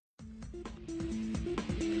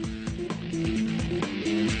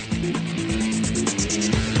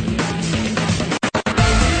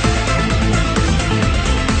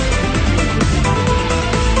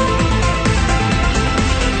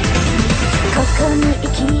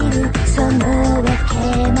そのわけ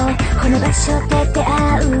もこの場所で出会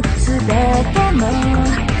うすべても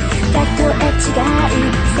たとえ違う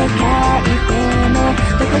世界でも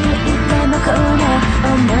どこにいてもこの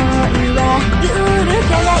想いは揺る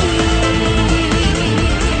がない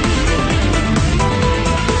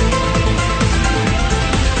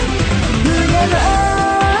胸を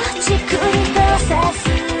じくりと刺す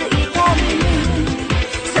痛みに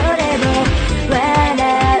それを笑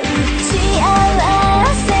う幸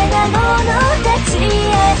せな者たちへ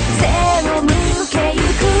背を向けゆ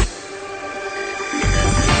く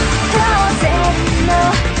当然の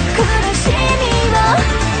苦しみを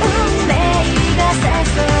運命が誘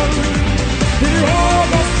う震え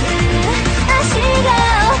出す足が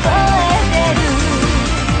覚えてる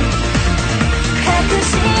確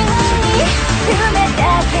信に夢だ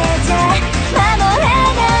けじゃ守れ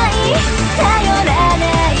ない頼らな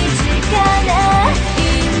い力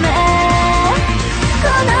今こ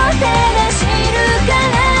の手で知るか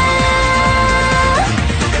ら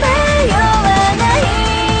迷わない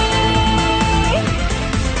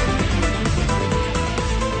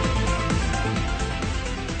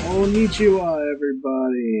Konnichiwa,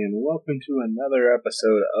 everybody, and welcome to another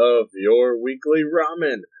episode of Your Weekly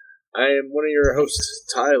Ramen. I am one of your hosts,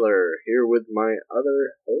 Tyler, here with my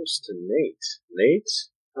other host, Nate. Nate,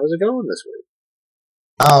 how's it going this week?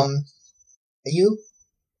 You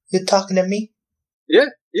talking to me? Yeah,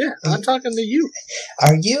 I'm talking to you.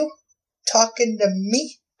 Are you talking to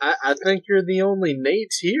me? I think you're the only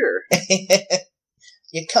Nate here.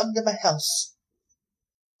 You come to my house.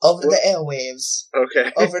 Over the airwaves.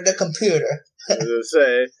 Okay. Over the computer. I was gonna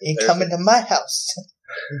say. You come into my house.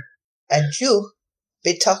 And you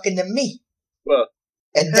be talking to me. Well,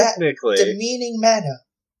 in technically. that demeaning manner.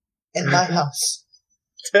 In my house.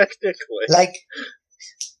 Technically. Like.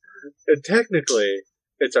 Technically,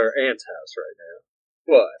 it's our aunt's house right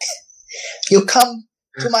now. What? You come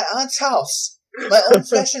to my aunt's house. My own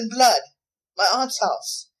flesh and blood. My aunt's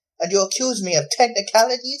house. And you accuse me of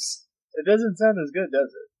technicalities? It doesn't sound as good,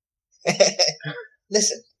 does it?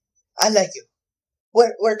 Listen, I like you.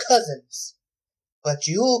 We're cousins. But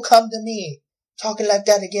you come to me talking like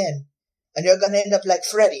that again, and you're gonna end up like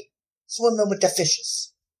Freddy, swimming with the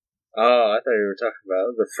fishes. Oh, I thought you were talking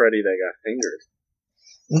about the Freddy that got fingered.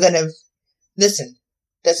 I'm gonna... Listen,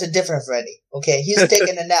 that's a different Freddy, okay? He's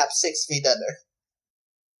taking a nap 6 feet under.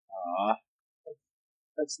 Aw,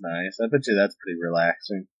 that's nice. I bet you that's pretty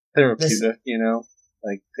relaxing. Therapeutic, you know?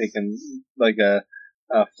 Like taking, like a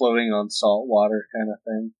floating on salt water kind of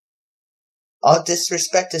thing. All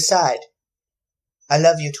disrespect aside, I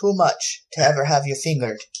love you too much to ever have you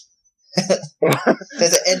fingered.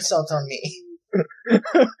 There's an insult on me.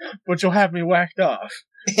 But you'll have me whacked off.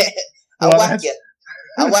 I'll whack you.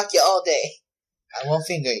 I'll whack you all day. I won't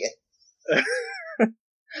finger you.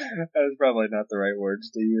 That was probably not the right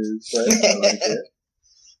words to use, but I like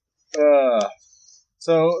it.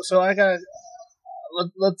 So I got...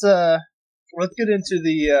 Let's get into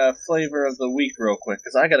the flavor of the week real quick,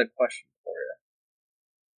 because I got a question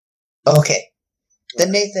for you. Okay. The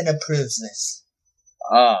Nathan approves this.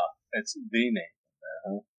 It's the Nathan.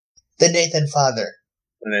 Huh? The Nathan father.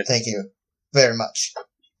 Thank you very much.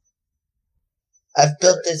 I've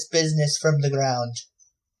built this business from the ground.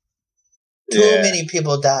 Too many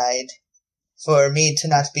people died for me to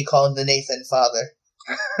not be called the Nathan father.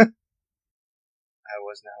 I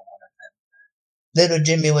was not one of them. Little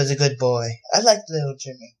Jimmy was a good boy. I liked little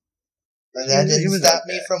Jimmy. But that didn't stop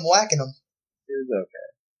me from whacking him. He was okay.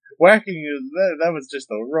 Whacking that was just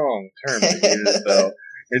the wrong term to use, though.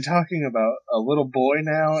 You're talking about a little boy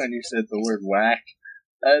now, and you said the word whack.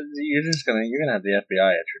 You're gonna have the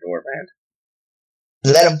FBI at your door, man.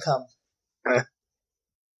 Let them come.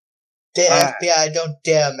 The FBI don't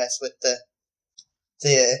dare mess with the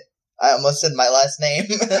I almost said my last name.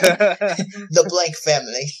 The blank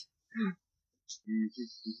family.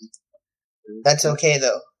 That's okay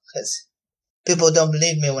though, because people don't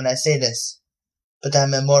believe me when I say this, but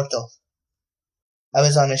I'm immortal. I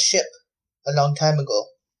was on a ship a long time ago.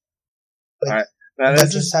 Alright, now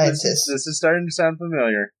this is starting to sound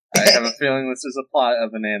familiar. I have a feeling this is a plot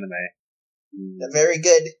of an anime. Very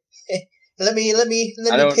good. Let me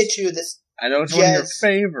pitch you this. I know it's one of your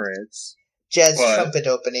favorites. Jazz trumpet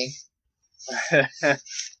opening.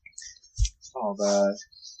 All the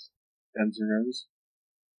Guns N' Roses.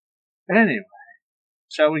 Anyway,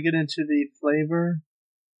 shall we get into the flavor?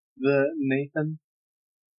 The Nathan?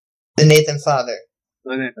 The Nathan father.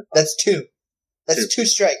 The Nathan father. That's two. That's two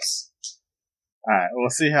strikes. Alright, we'll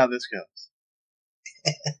see how this goes.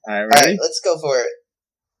 Alright, ready? Alright, let's go for it.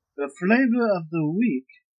 The flavor of the week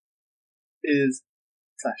is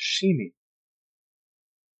sashimi.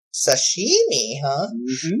 Sashimi, huh?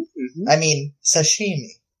 Mm-hmm. I mean,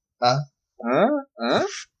 sashimi, huh? Eh?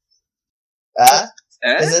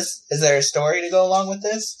 Is there a story to go along with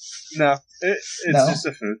this? No, it's No? just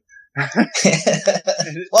a food.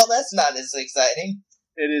 Well, that's not as exciting.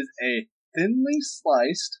 It is a thinly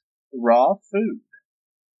sliced raw food.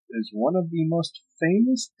 It is one of the most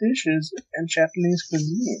famous dishes in Japanese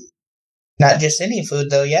cuisine. Not just any food,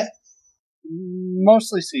 though, yeah?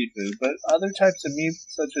 Mostly seafood, but other types of meat,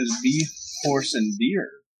 such as beef, horse, and deer,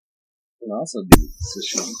 can also be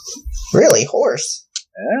sashimi. Really? Horse?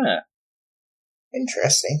 Yeah.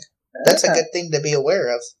 Interesting. That's a good thing to be aware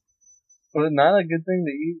of. But not a good thing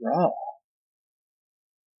to eat raw.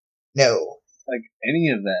 No. Like, any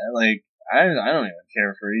of that. Like, I don't even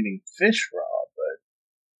care for eating fish raw, but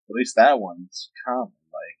at least that one's common.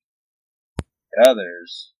 Like, the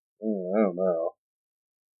others, I don't know.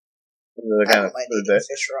 I don't mind eating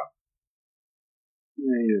fish raw.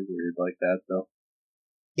 Yeah, you're weird like that, though.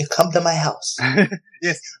 You come to my house.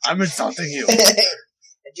 Yes, I'm insulting you.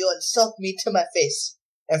 And you insult me to my face,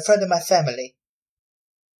 in front of my family.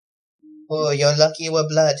 Oh, you're lucky we're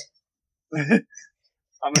blood.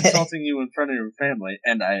 I'm insulting you in front of your family,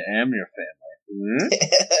 and I am your family.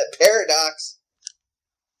 Paradox.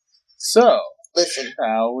 So, listen,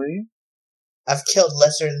 shall we? I've killed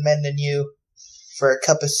lesser men than you for a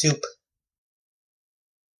cup of soup.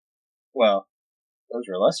 Well, those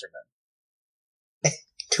are lesser men.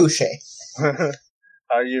 Touche.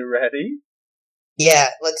 Are you ready? Yeah,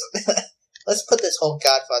 let's put this whole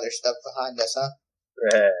Godfather stuff behind us, huh?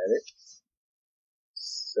 Ready.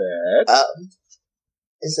 Set.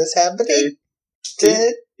 Is this happening?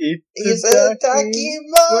 Itadakimasu.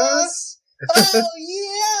 Oh,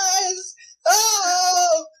 yes!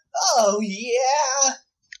 Oh, yeah!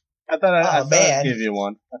 I thought I'd give you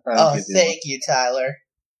one. Thank you, Tyler.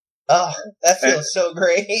 Oh, that feels so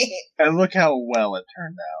great. And look how well it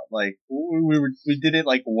turned out. Like, we did it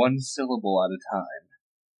like one syllable at a time.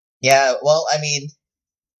 Yeah, well, I mean,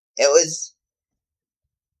 I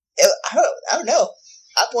don't know.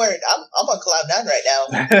 I'm on cloud 9 right now.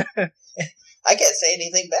 I can't say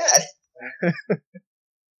anything bad.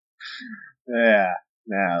 Yeah,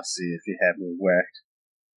 now see if you have me whacked.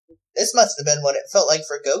 This must have been what it felt like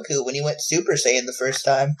for Goku when he went Super Saiyan the first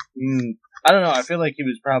time. I don't know, I feel like he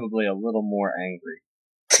was probably a little more angry.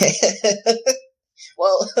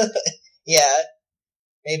 Well, yeah.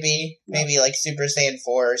 Maybe like Super Saiyan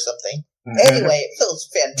 4 or something. Anyway, it feels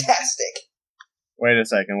fantastic. Wait a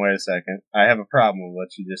second. I have a problem with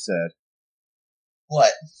what you just said.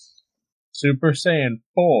 What? Super Saiyan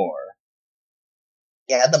 4.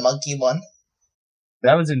 Yeah, the monkey one.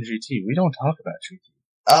 That was in GT. We don't talk about GT.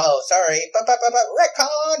 Oh, sorry.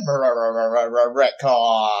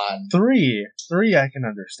 Retcon! 3 I can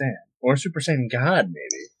understand. Or Super Saiyan God,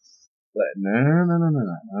 maybe. But no.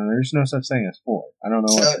 There's no such thing as 4. I don't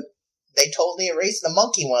know what. They totally erased the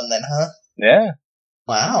monkey one then, huh? Yeah.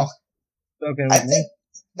 Wow. Okay. I think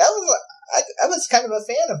that was. I was kind of a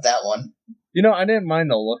fan of that one. You know, I didn't mind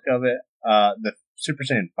the look of it. The Super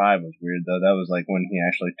Saiyan 5 was weird though. That was like when he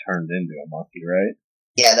actually turned into a monkey, right?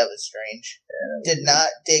 Yeah, that was strange. Yeah, Did not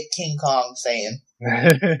dig King Kong saying.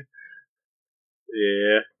 Yeah.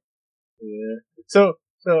 So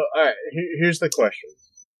alright, here's the question.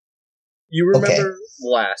 You remember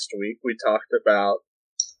last week we talked about,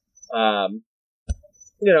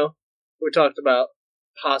 we talked about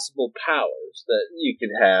possible powers that you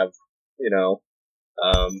could have,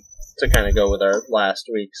 to kind of go with our last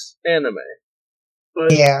week's anime. But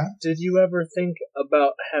did you ever think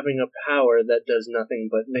about having a power that does nothing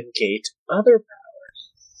but negate other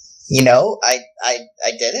powers? You know, I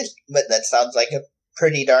didn't, but that sounds like a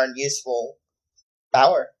pretty darn useful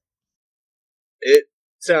power. It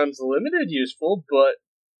sounds limited useful, but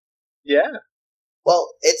yeah.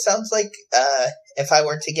 Well, it sounds like if I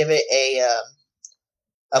were to give it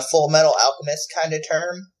a Full Metal Alchemist kind of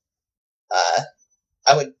term,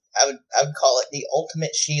 I would call it the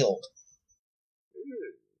ultimate shield.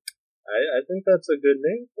 I think that's a good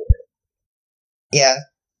name for it. Yeah,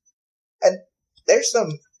 and there's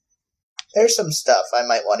some stuff I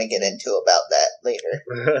might want to get into about that later.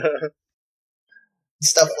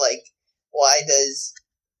 Stuff like, why does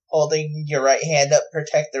holding your right hand up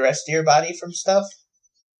protect the rest of your body from stuff?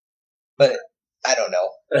 But I don't know.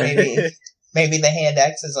 Maybe the hand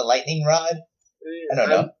acts as a lightning rod. I don't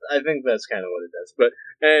know. I think that's kind of what it does. But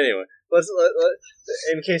anyway, let's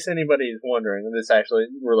in case anybody is wondering, and this actually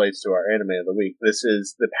relates to our anime of the week. This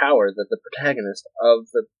is the power that the protagonist of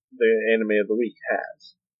the anime of the week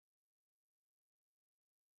has.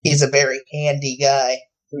 He's a very handy guy.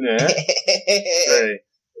 Yeah. Very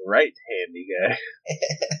right-handy guy.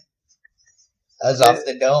 I was off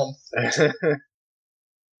the dome.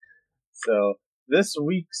 So, this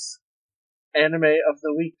week's anime of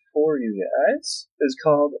the week for you guys is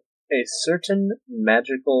called A Certain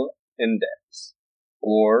Magical Index,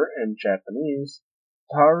 or in Japanese,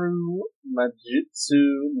 Taru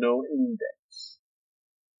Majutsu no Index.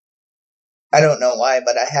 I don't know why,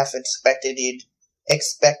 but I half expected you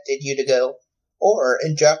to go, or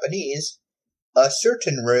in Japanese, a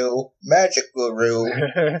certain magical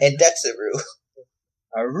indexaru.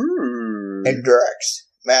 Index.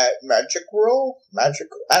 Magical?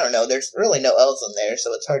 I don't know, there's really no L's in there,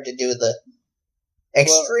 so it's hard to do the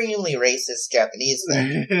extremely racist Japanese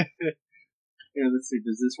thing. Here, let's see,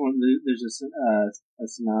 does this one, there's a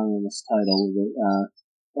synonymous title with it,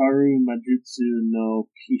 Taru Majutsu no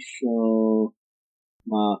Kisho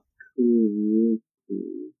Makuruku.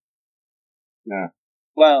 No.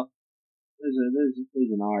 Well, there's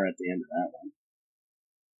an R at the end of that one.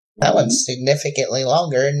 That one's significantly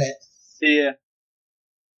longer, isn't it? Yeah.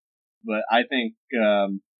 But I think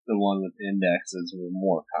the one with index is a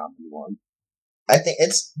more common one. I think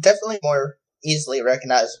it's definitely more easily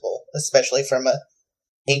recognizable, especially from a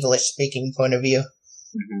English-speaking point of view.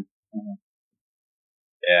 Mm-hmm. Mm-hmm.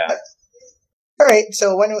 Yeah. All right,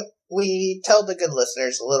 so why don't we tell the good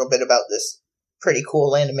listeners a little bit about this pretty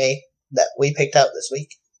cool anime that we picked out this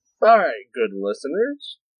week? All right, good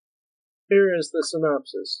listeners. Here is the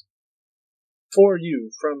synopsis. For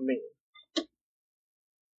you, from me.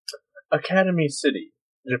 Academy City,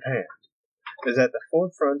 Japan, is at the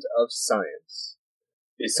forefront of science.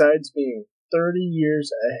 Besides being 30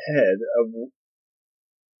 years ahead of...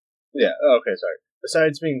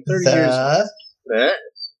 Besides being 30 years...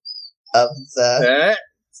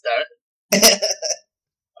 Start.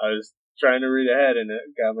 I was trying to read ahead and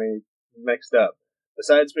it got me mixed up.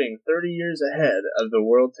 Besides being 30 years ahead of the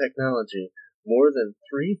world technology, more than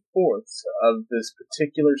 3/4 of this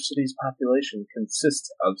particular city's population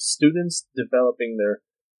consists of students developing their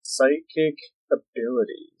psychic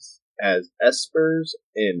abilities as espers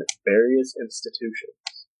in various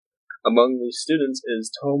institutions. Among these students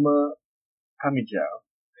is Toma Kamijo,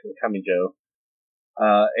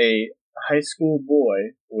 a high school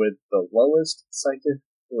boy with the lowest psychic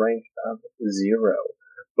rank of 0,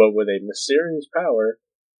 but with a mysterious power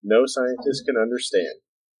no scientist can understand.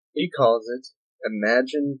 He calls it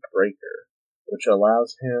Imagine Breaker, which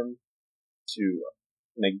allows him to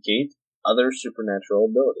negate other supernatural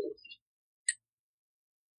abilities.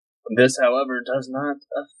 This, however, does not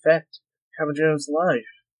affect Kamijo's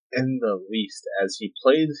life in the least, as he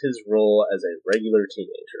plays his role as a regular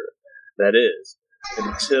teenager. That is,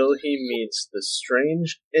 until he meets the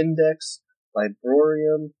strange Index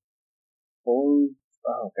Librarium. How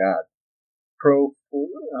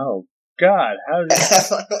did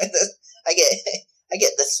I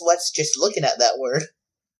get the sweats just looking at that word.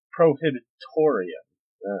 Prohibitorium.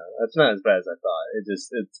 That's not as bad as I thought.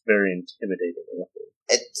 It's very intimidating looking.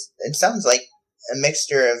 It sounds like a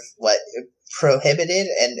mixture of what prohibited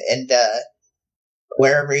and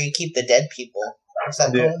wherever you keep the dead people. What's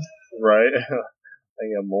that called? Right,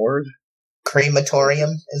 like a morgue. Crematorium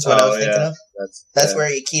is what I was thinking of. That's yeah.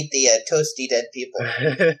 where you keep the toasty dead people.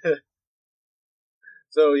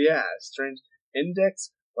 So yeah, strange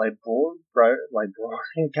Index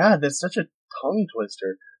Librarium. God, that's such a tongue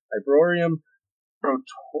twister. Librarium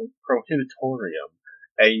Prohibitorium.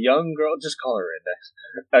 A young girl, just call her Index.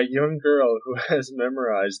 A young girl who has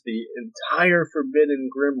memorized the entire forbidden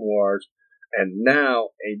grimoires, and now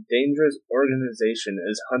a dangerous organization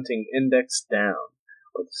is hunting Index down.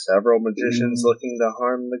 With several magicians looking to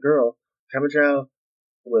harm the girl, Kamijo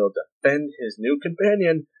will defend his new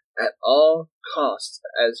companion at all costs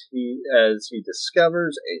as he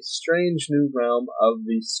discovers a strange new realm of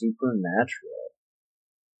the supernatural.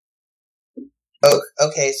 Oh,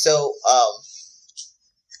 okay, so,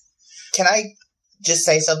 can I just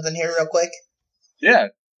say something here real quick? Yeah,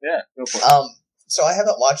 go for it. So I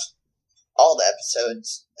haven't watched all the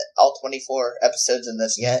episodes, all 24 episodes in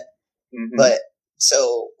this yet, but,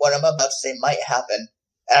 so what I'm about to say might happen,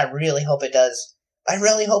 and I really hope it does. I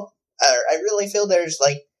really feel there's,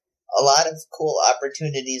 like, a lot of cool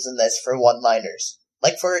opportunities in this for one-liners.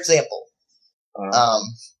 Like, for example,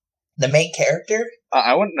 the main character...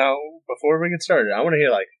 I want to know, before we get started, I want to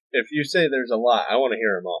hear, like, if you say there's a lot, I want to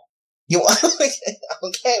hear them all.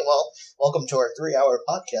 Okay, well, welcome to our 3-hour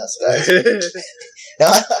podcast, guys. No,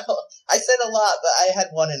 I said a lot, but I had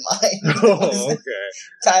one in mind. Oh, okay.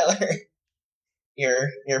 Tyler,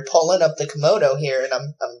 you're pulling up the Komodo here, and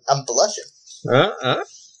I'm blushing.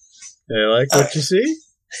 You like what you see?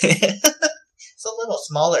 It's a little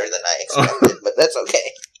smaller than I expected, but that's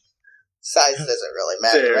okay. Size doesn't really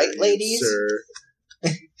matter, right, ladies? Sir.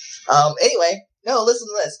 Anyway, no, listen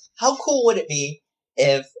to this. How cool would it be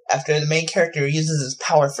if, after the main character uses his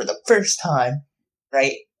power for the first time,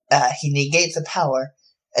 right, he negates a power,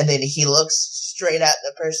 and then he looks straight at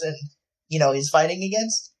the person, he's fighting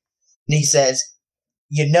against, and he says,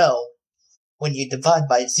 when you divide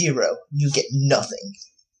by 0, you get nothing.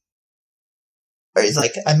 Or he's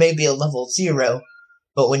like, I may be a level 0,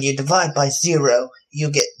 but when you divide by 0,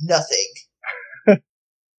 you get nothing.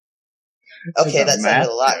 Okay, that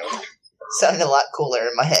sounded a lot cooler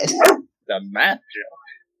in my head. The math joke.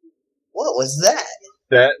 What was that?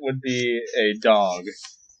 That would be a dog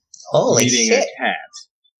Holy eating shit. a cat.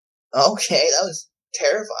 Okay, that was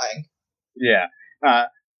terrifying. Yeah.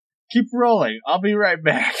 Keep rolling. I'll be right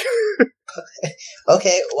back.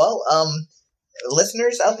 Okay, well,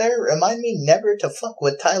 listeners out there, remind me never to fuck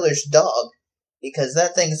with Tyler's dog, because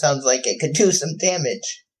that thing sounds like it could do some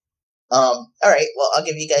damage. Alright, well, I'll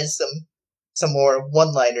give you guys some more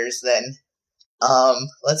one-liners then.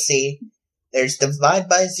 Let's see. There's divide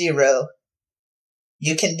by 0.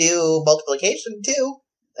 You can do multiplication too.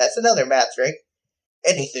 That's another math trick.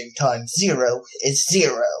 Anything times 0 is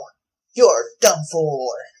 0. You're done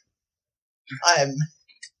for. I'm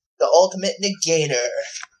the ultimate negator.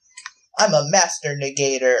 I'm a master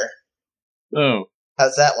negator. Oh.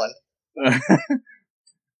 How's that one?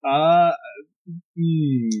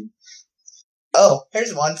 Oh,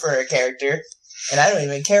 here's one for a character. And I don't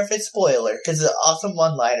even care if it's spoiler, because it's an awesome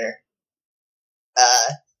one-liner.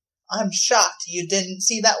 I'm shocked you didn't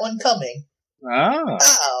see that one coming. Oh.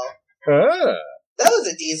 That was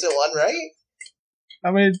a decent one, right?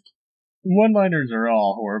 I mean, one-liners are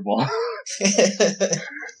all horrible.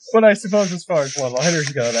 But I suppose as far as one-liners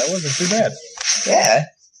go, that wasn't too bad. Yeah.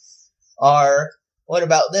 Or, what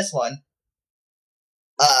about this one?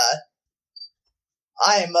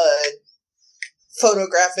 I'm a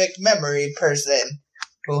photographic memory person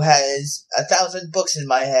who has 1,000 books in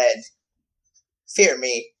my head. Fear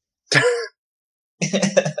me.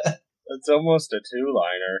 It's almost a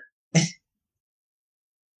two-liner.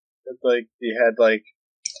 It's like you had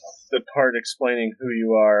the part explaining who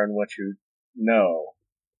you are and what you know,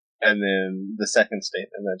 and then the second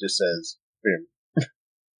statement that just says fear me.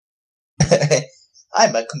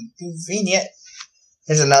 I'm a convenient.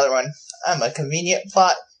 Here's another one. I'm a convenient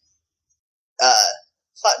plot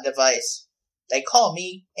device. They call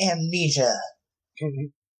me Amnesia.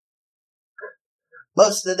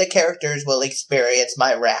 Most of the characters will experience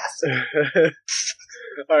my wrath.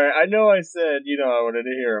 Alright, I know I said, I wanted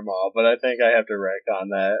to hear them all, but I think I have to wreck on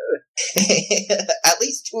that. At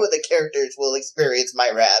least 2 of the characters will experience my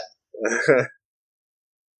wrath.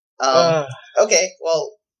 Okay,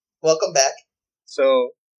 well, welcome back.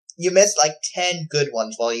 So... You missed 10 good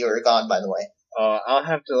ones while you were gone, by the way.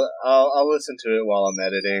 I'll listen to it while I'm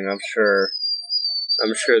editing. I'm sure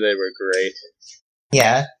they were great.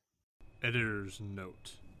 Yeah. Editor's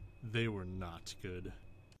note: they were not good.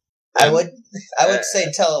 I would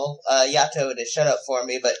say tell Yato to shut up for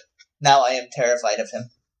me, but now I am terrified of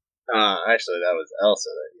him. Actually, that was Elsa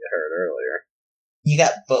that you heard earlier. You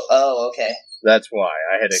got oh, okay. That's why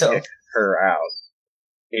I had to kick her out.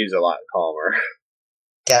 He's a lot calmer.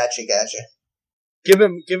 Gotcha. Give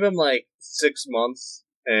him 6 months,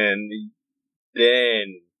 and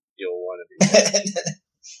then you'll want to be mad.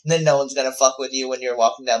 Then no one's gonna fuck with you when you're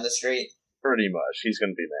walking down the street. Pretty much, he's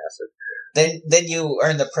gonna be massive. Then you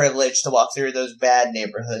earn the privilege to walk through those bad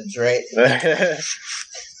neighborhoods, right?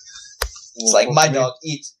 It's like my dog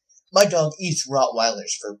eats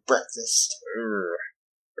Rottweilers for breakfast.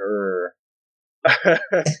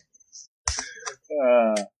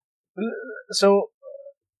 So,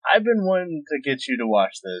 I've been wanting to get you to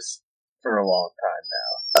watch this for a long time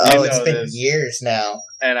now. Oh, it's been years now.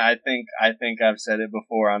 And I think I've said it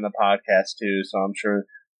before on the podcast too, so I'm sure,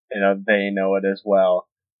 they know it as well.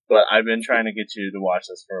 But I've been trying to get you to watch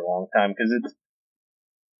this for a long time, because it's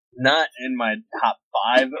not in my top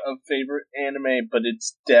 5 of favorite anime, but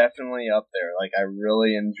it's definitely up there. I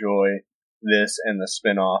really enjoy this and the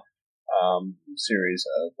spin-off, series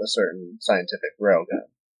of a certain scientific railgun.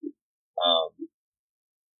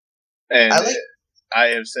 And I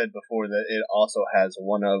have said before that it also has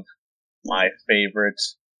one of my favorite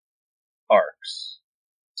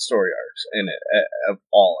story arcs in it, of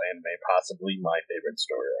all anime, possibly my favorite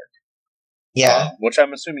story arc. Yeah. Which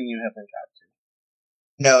I'm assuming you haven't got to.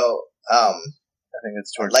 No, I think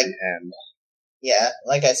it's towards the end. Yeah,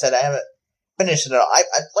 like I said, I haven't finished it all. I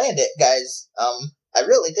planned it, guys. I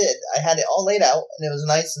really did. I had it all laid out, and it was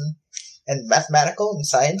nice and mathematical and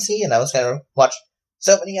sciencey, and I was going to watch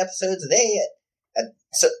so many episodes a day, and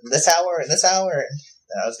so this hour, and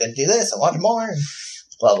and I was going to do this and watch more, and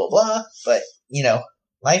blah, blah, blah. But,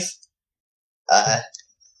 life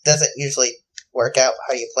doesn't usually work out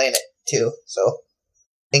how you plan it to, so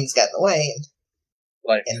things got in the way.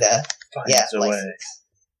 Life finds a way.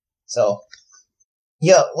 So,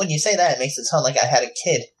 when you say that, it makes it sound like I had a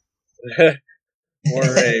kid. Or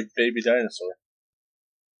a baby dinosaur.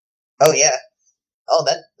 Oh, yeah. Oh,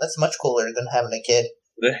 that's much cooler than having a kid.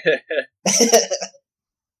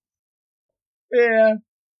 Yeah.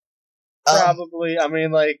 Probably. I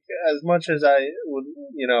mean, as much as I would,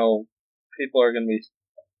 people are going to be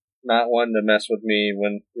not wanting to mess with me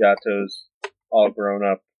when Yato's all grown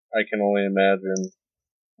up. I can only imagine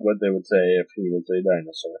what they would say if he was a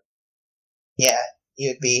dinosaur. Yeah, he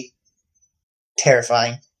would be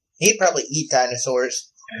terrifying. He'd probably eat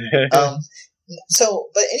dinosaurs. But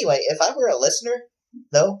anyway, if I were a listener,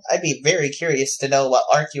 though, I'd be very curious to know what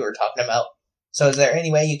arc you were talking about. So is there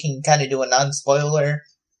any way you can kind of do a non-spoiler?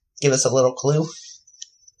 Give us a little clue?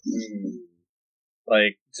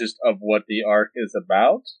 Just of what the arc is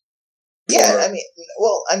about? Yeah,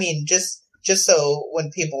 just so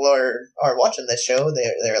when people are watching this show,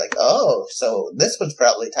 they're like, oh, so this was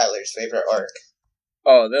probably Tyler's favorite arc.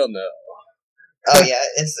 Oh, they'll know. Oh yeah,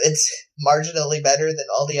 it's marginally better than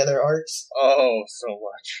all the other arcs. Oh, so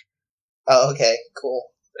much. Oh, okay,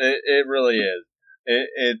 cool. It really is.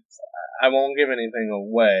 It's. I won't give anything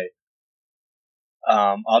away.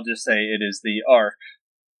 I'll just say it is the arc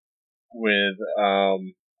with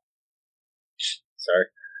Sorry,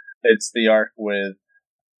 it's the arc with.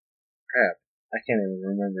 Crap, I can't even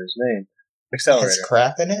remember his name. Accelerator. Has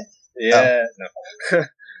crap in it? Yeah, no.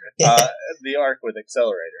 The arc with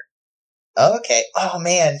Accelerator. Okay. Oh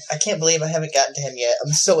man, I can't believe I haven't gotten to him yet.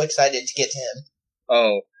 I'm so excited to get to him.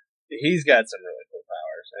 Oh, he's got some really cool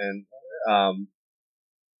powers, and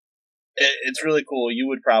it's really cool. You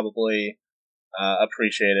would probably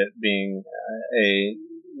appreciate it being a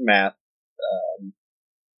math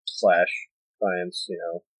slash science,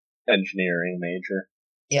 engineering major.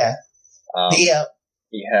 Yeah. He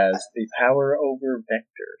has the power over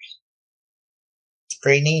vectors. It's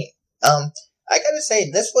pretty neat. I gotta say,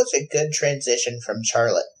 this was a good transition from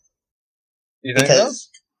Charlotte. You think so?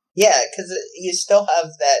 Yeah, because you still have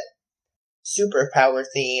that superpower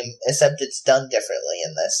theme, except it's done differently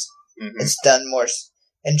in this. Mm-hmm. It's done more.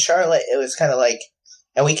 In Charlotte, it was kind of like,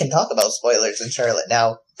 and we can talk about spoilers in Charlotte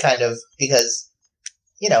now, kind of, because,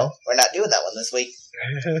 we're not doing that one this week.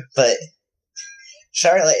 But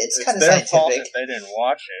Charlotte, it's kind of their scientific. Fault if they didn't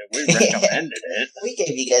watch it. We recommended it. We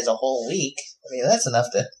gave you guys a whole week. I mean, that's enough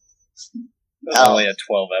to... It's only a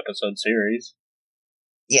 12-episode series.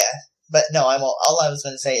 Yeah, but no, all I was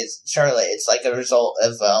going to say is Charlotte, it's like a result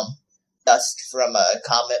of dust from a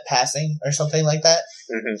comet passing or something like that.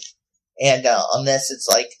 Mm-hmm. And on this, it's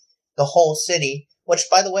like the whole city, which,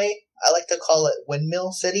 by the way, I like to call it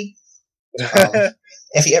Windmill City.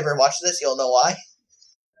 If you ever watch this, you'll know why.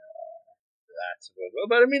 That's good.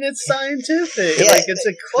 But I mean, it's scientific. Yeah, it's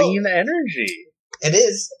a clean energy. It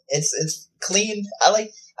is. It's clean.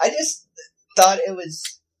 I just thought it was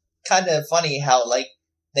kind of funny how,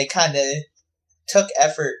 they kind of took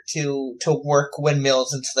effort to work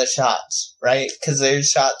windmills into the shots, right? Because there's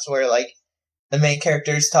shots where, the main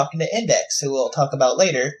character is talking to Index, who we'll talk about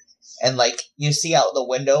later, and, you see out the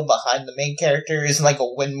window behind the main character is, a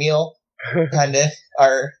windmill, kind of.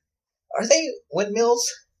 Are they windmills?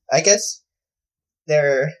 I guess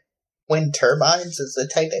they're wind turbines is the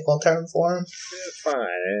technical term for them. Yeah,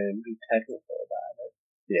 fine, and be technical about it.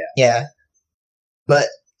 Yeah. Yeah. But,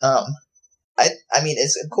 I mean,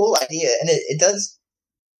 it's a cool idea, and it does...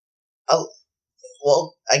 Oh,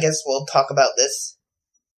 well, I guess we'll talk about this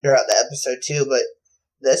throughout the episode, too, but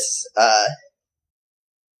this,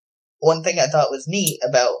 one thing I thought was neat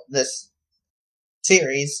about this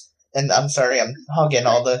series, and I'm sorry, I'm hogging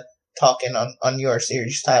all the talking on your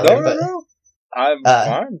series, Tyler, No. I'm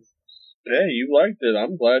fine. Yeah, you liked it.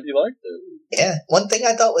 I'm glad you liked it. Yeah, one thing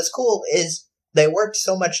I thought was cool is they worked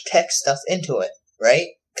so much tech stuff into it, right?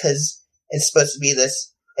 Because it's supposed to be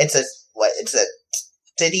this. It's a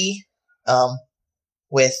city,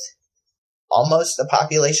 with almost the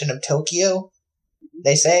population of Tokyo.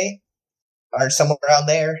 They say, or somewhere around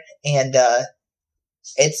there, and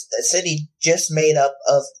it's a city just made up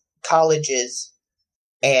of colleges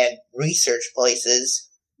and research places,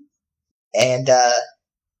 and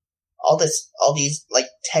all these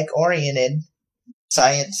tech oriented,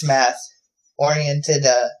 science, math oriented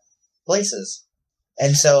places.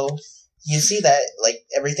 And so you see that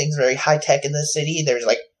everything's very high tech in the city. There's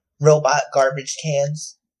robot garbage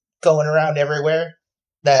cans going around everywhere.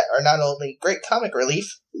 that are not only great comic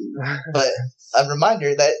relief, but a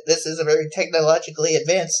reminder that this is a very technologically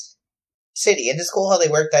advanced city, and it's cool how they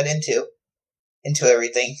work that into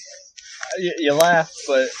everything. You laugh,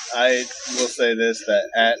 but I will say this, that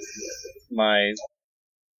at my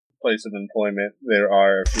place of employment, there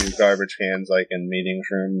are a few garbage cans, like in meetings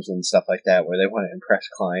rooms and stuff like that, where they want to impress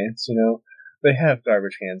clients, you know? They have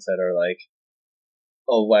garbage cans that are, like,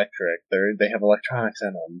 electric. They have electronics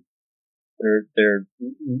in them.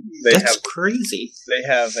 That's crazy. They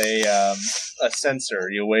have a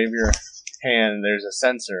sensor. You wave your hand, there's a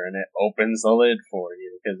sensor, and it opens the lid for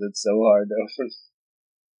you, because it's so hard to open.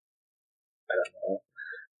 I don't know.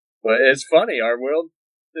 But it's funny, our world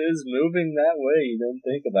is moving that way. You don't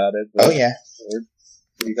think about it. But yeah. We're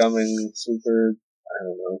becoming super, I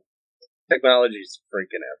don't know. Technology's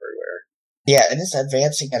freaking everywhere. Yeah, and it's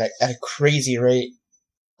advancing at a crazy rate.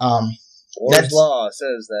 Moore's law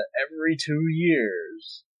says that every 2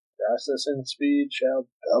 years, processing speed shall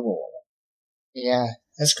double. Yeah,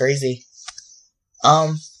 that's crazy.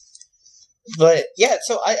 But yeah,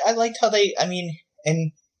 so I liked how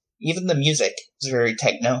and even the music is very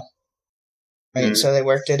techno. Right, so they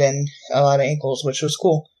worked it in a lot of angles, which was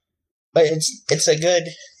cool. But it's a good,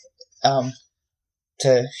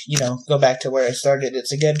 to, go back to where I started,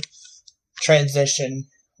 it's a good transition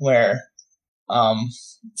where,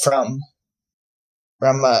 from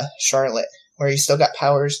Charlotte, where you still got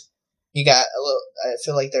powers, you got I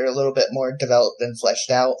feel like they're a little bit more developed and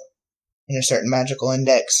fleshed out in a certain magical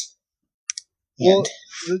index. Well,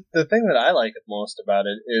 the thing that I like most about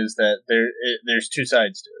it is that there's two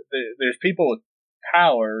sides to it. There's people with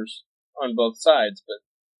powers on both sides, but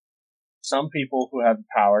some people who have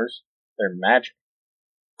powers, they're magic.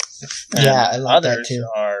 Yeah, I like that others too.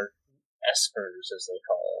 Are espers, as they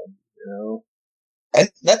call them, you know? And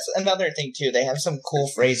that's another thing too. They have some cool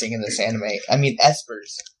phrasing in this anime. I mean,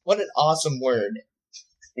 espers. What an awesome word.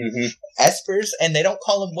 Mm-hmm. Espers, and they don't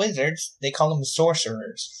call them wizards, they call them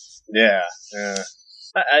sorcerers. Yeah.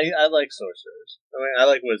 I like sorcerers. I mean, I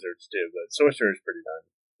like wizards too, but sorcerers pretty darn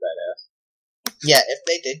badass. Yeah, if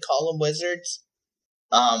they did call them wizards,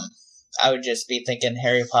 I would just be thinking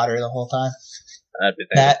Harry Potter the whole time. I'd be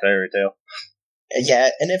thinking fairy tale.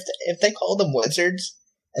 Yeah, and if they called them wizards,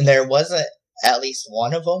 and there wasn't at least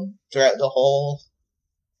one of them throughout the whole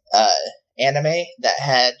anime that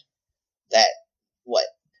had that,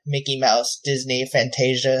 Mickey Mouse, Disney,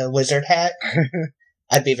 Fantasia wizard hat,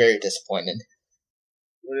 I'd be very disappointed.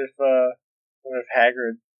 What if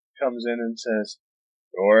Hagrid comes in and says,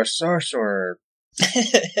 "You're a sorcerer"?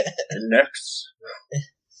 Next.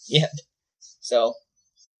 Yeah. So,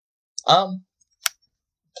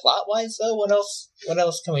 plot-wise though, what else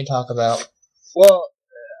can we talk about? Well,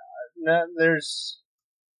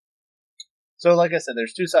 so like I said,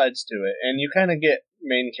 there's two sides to it, and you kind of get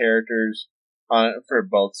main characters for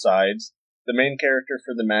both sides. The main character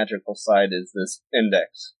for the magical side is this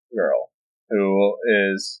Index girl, who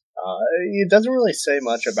is, it doesn't really say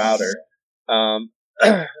much about her,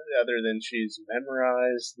 other than she's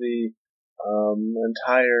memorized the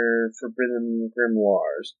entire Forbidden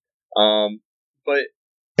Grimoires. But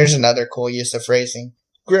here's another cool use of phrasing.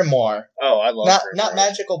 Grimoire. Oh, I love Grimoire. Not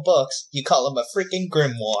magical books. You call them a freaking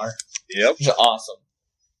grimoire. Yep. Which is awesome.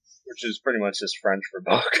 Which is pretty much just French for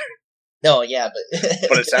book. No, yeah, but...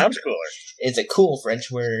 but it sounds cooler. It's a cool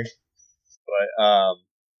French word.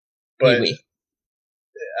 But, oui.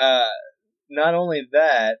 Not only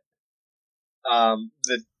that,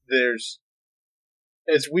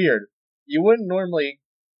 it's weird. You wouldn't normally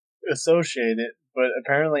associate it, but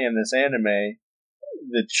apparently in this anime,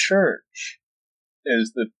 the church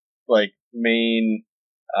is the, main,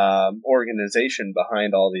 organization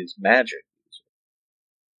behind all these magic.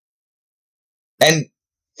 And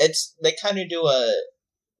they kind of do a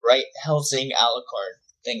right Helsing Alucard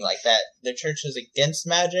thing like that. The church is against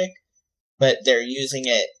magic, but they're using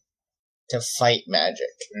it to fight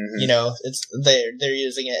magic. Mm-hmm. They're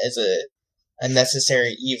using it as a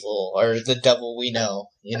necessary evil, or the devil we know,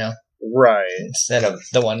 Right. Instead of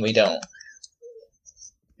the one we don't.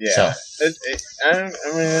 Yeah. So. It's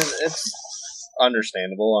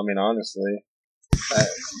understandable. I mean, honestly,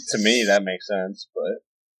 to me that makes sense. But,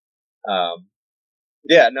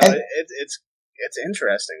 yeah, no, it's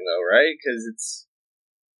interesting though, right? Because it's,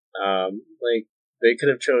 they could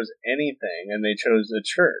have chose anything, and they chose the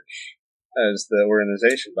church as the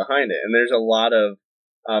organization behind it. And there's a lot of,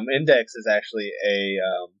 Index is actually a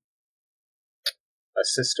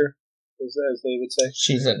sister, as they would say.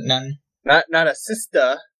 She's a nun. Not a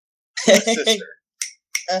sister. A sister.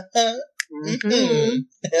 Uh-huh. Mm-hmm.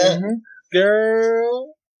 Mm-hmm.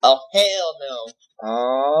 Girl. Oh, hell no.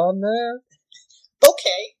 Oh, no.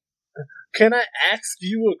 Okay. Can I ask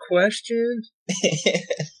you a question?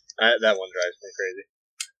 That one drives me crazy.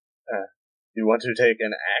 You want to take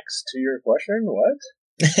an axe to your question? What?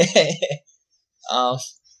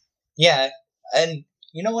 Yeah, and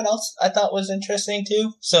you know what else I thought was interesting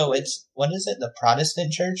too? So it's, what is it, the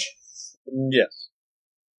Protestant Church? Yes.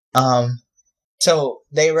 So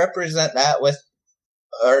they represent that with,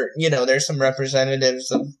 or, there's some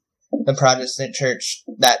representatives of the Protestant Church,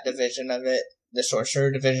 that division of it, the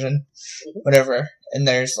sorcerer division, whatever, and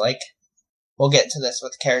there's like, we'll get to this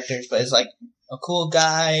with characters, but it's like a cool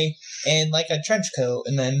guy in like a trench coat,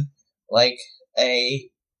 and then like a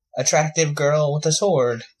attractive girl with a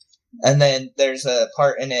sword. And then there's a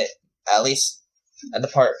part in it, at least at the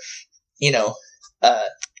part,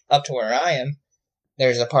 up to where I am,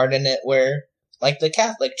 there's a part in it where like the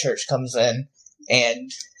Catholic Church comes in, and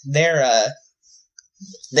their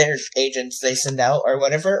agents they send out or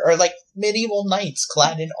whatever are like medieval knights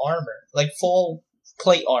clad in armor, like full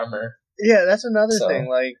plate armor. Yeah, that's another thing.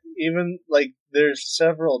 Like, even, like, there's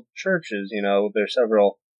several churches, there's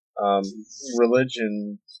several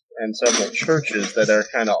religions and several churches that are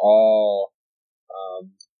kind of all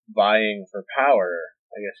vying for power,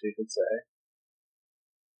 I guess you could say.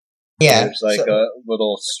 Yeah. There's, like, a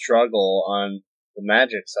little struggle on the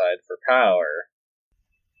magic side for power.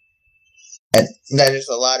 And there's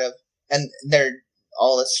a lot of... And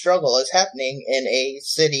all the struggle is happening in a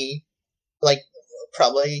city, like,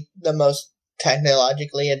 probably the most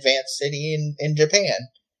technologically advanced city in Japan,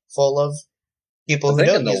 full of people who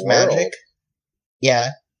don't use magic.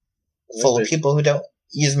 Yeah, full of people who don't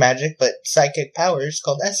use magic, but psychic powers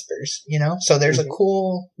called espers, So there's a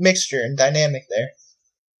cool mixture and dynamic there.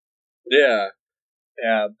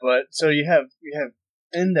 Yeah, but so you have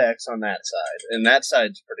Index on that side, and that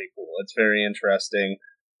side's pretty cool. It's very interesting,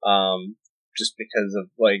 just because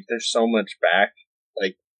of, like, there's so much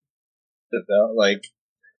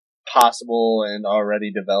possible and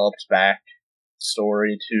already developed back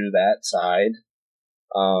story to that side.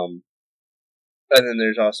 And then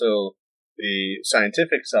there's also the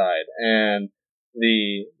scientific side, and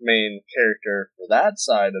the main character for that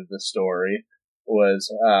side of the story was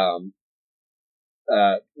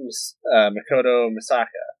Makoto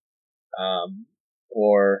Misaka,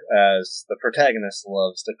 or as the protagonist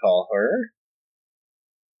loves to call her.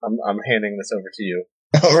 I'm handing this over to you.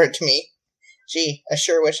 Over to me? Gee, I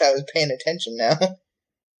sure wish I was paying attention now.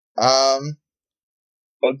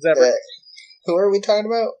 Bug Zapper. Who are we talking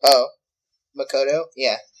about? Oh, Makoto?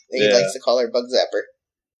 Yeah. He likes to call her Bug Zapper.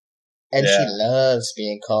 And she loves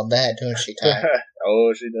being called that, don't she, Ty?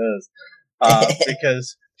 Oh, she does.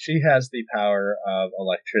 Because she has the power of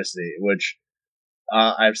electricity, which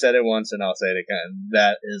I've said it once and I'll say it again.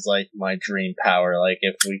 That is like my dream power. Like,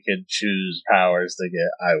 if we could choose powers to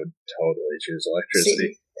get, I would totally choose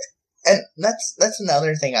electricity. See, and that's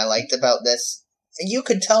another thing I liked about this. You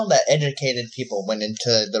could tell that educated people went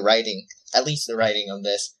into the writing, at least the writing of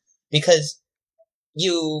this, because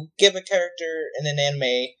you give a character in an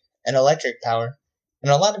anime an electric power,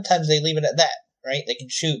 and a lot of times they leave it at that, right? They can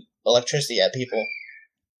shoot electricity at people.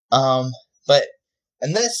 But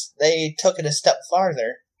in this, they took it a step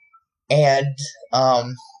farther, and I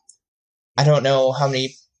don't know how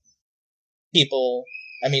many people.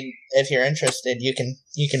 I mean, if you're interested, you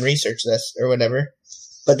can research this or whatever.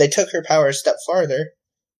 But they took her power a step farther,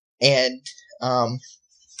 and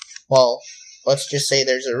well, let's just say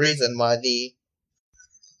there's a reason why the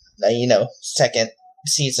second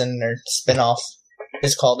season or spinoff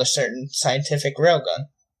is called a certain scientific railgun.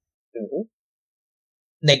 Mm-hmm.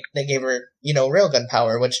 They gave her, railgun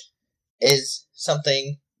power, which is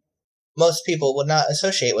something most people would not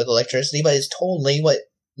associate with electricity, but is totally what,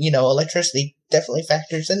 electricity definitely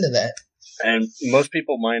factors into that. And most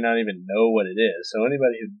people might not even know what it is. So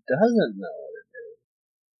anybody who doesn't know what it is,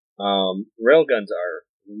 railguns are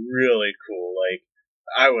really cool. Like,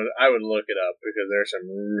 I would look it up because there's some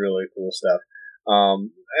really cool stuff.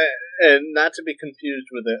 And not to be confused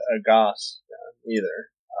with a Gauss gun either,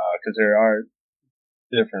 because there are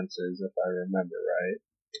differences if I remember right.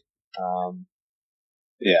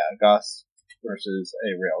 Gauss versus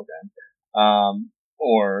a railgun,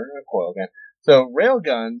 or a coil gun. So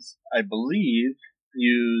railguns, I believe,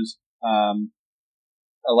 use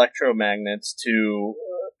electromagnets to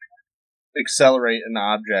accelerate an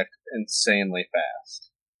object insanely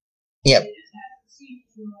fast. Yep.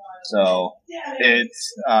 So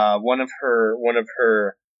it's one of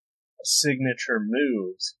her signature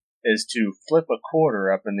moves is to flip a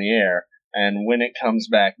quarter up in the air, and when it comes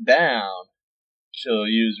back down, she'll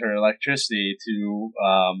use her electricity to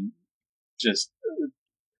just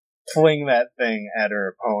fling that thing at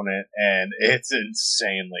her opponent, and it's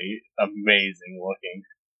insanely amazing looking.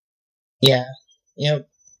 Yeah. Yep.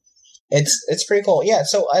 It's pretty cool. Yeah,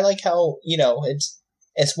 so I like how,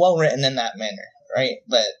 it's well written in that manner, right?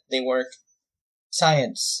 That they work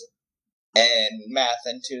science and math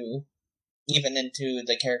into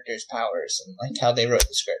the characters' powers and like how they wrote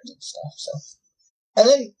the script and stuff. So, and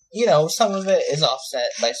then some of it is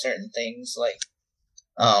offset by certain things, like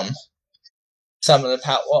some of the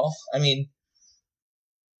well, I mean,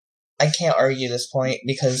 I can't argue this point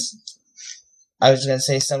because I was gonna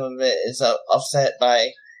say some of it is offset by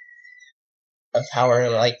a power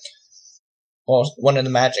like, well, one of the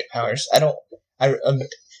magic powers.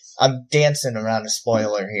 I'm dancing around a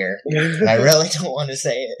spoiler here, and I really don't want to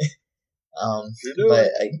say it. But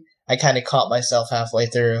I kind of caught myself halfway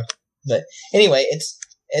through. But anyway, it's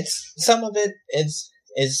some of it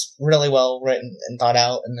is really well written and thought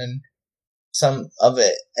out, and then some of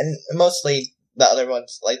it, and mostly the other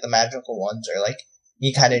ones, like the magical ones, are like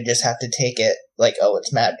you kind of just have to take it like, oh,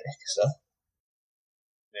 it's magic. So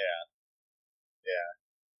yeah.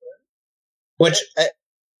 Which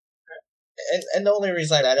and the only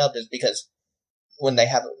reason I that up is because when they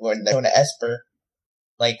go to Esper,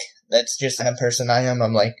 like, that's just the kind of person I am.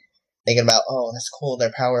 I'm like thinking about, oh, that's cool.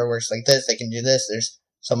 Their power works like this. They can do this. There's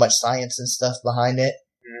so much science and stuff behind it.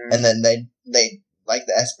 Mm. And then they like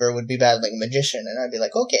the Esper would be battling a magician, and I'd be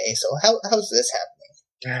like, okay, so how's this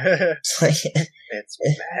happening? It's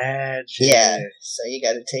magic. Yeah, so you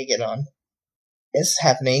got to take it on. It's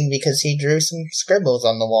happening because he drew some scribbles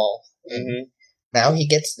on the wall. Mm-hmm. Now he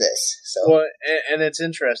gets this. So, well, and it's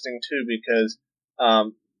interesting too because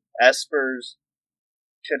Espers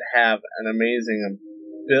could have an amazing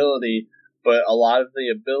ability, but a lot of the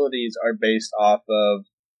abilities are based off of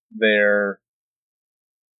their,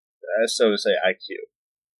 so to say, IQ.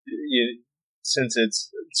 Since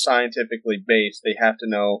it's scientifically based, they have to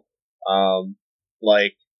know,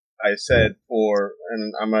 like I said,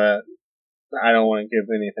 and I don't want to give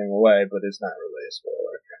anything away, but it's not really a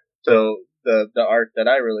spoiler. So the arc that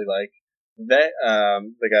I really like, that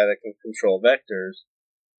the guy that can control vectors,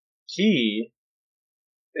 he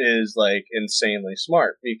is like insanely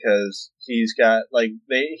smart because he's got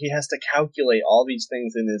he has to calculate all these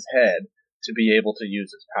things in his head to be able to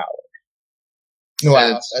use his power.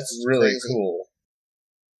 Wow, that's really crazy. Cool.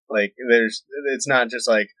 Like it's not just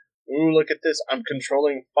like, ooh, look at this, I'm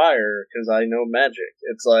controlling fire because I know magic.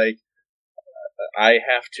 It's like I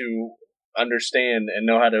have to understand and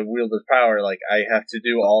know how to wield his power. Like I have to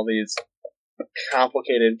do all these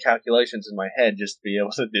complicated calculations in my head just to be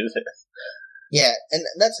able to do this. Yeah, and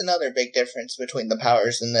that's another big difference between the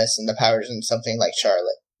powers in this and the powers in something like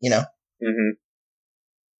Charlotte, Mm-hmm.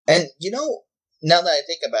 And, now that I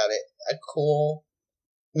think about it, a cool,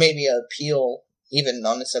 maybe appeal, even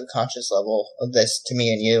on a subconscious level of this to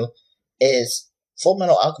me and you, is Full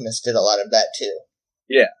Metal Alchemist did a lot of that too.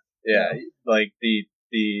 Yeah. Like the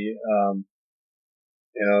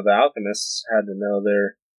alchemists had to know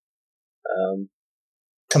their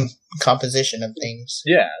composition of things.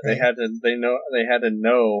 Yeah, right? They had to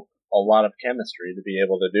know a lot of chemistry to be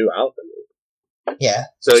able to do alchemy. Yeah.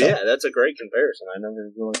 So yeah, that's a great comparison. I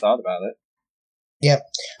never really thought about it. Yeah.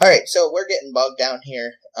 All right, so we're getting bogged down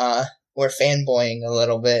here. We're fanboying a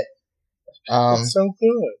little bit. It's so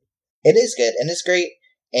good. It is good, and it's great,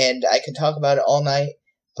 and I could talk about it all night,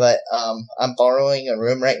 but I'm borrowing a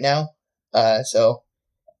room right now, so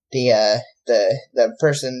the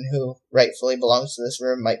person who rightfully belongs to this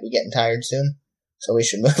room might be getting tired soon, so we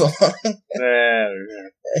should move on.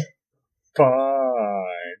 Fine.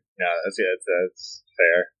 No, that's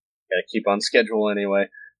fair. Gotta keep on schedule anyway.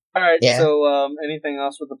 Alright, yeah. So, anything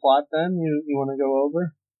else with the plot then you want to go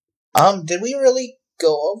over? Did we really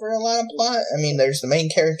go over a lot of plot? I mean, there's the main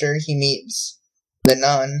character, he meets the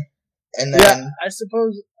nun, and then... Yeah, I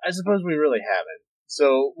suppose we really haven't.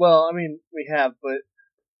 So, well, I mean, we have, but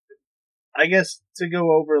I guess to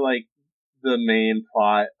go over, like, the main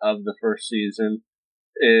plot of the first season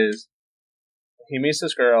is he meets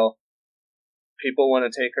this girl, people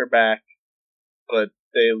want to take her back, but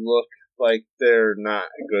they look like they're not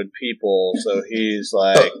good people, so he's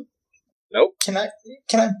like, nope. Can I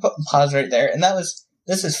pause right there? And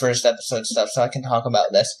this is first episode stuff, so I can talk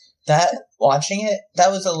about this. Watching it,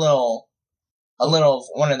 that was a little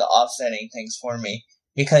one of the offsetting things for me,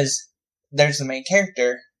 because there's the main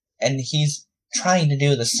character, and he's trying to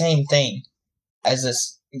do the same thing as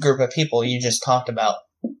this group of people you just talked about.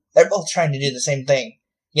 They're both trying to do the same thing,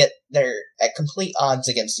 yet they're at complete odds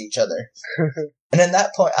against each other. And at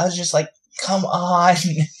that point, I was just like, come on,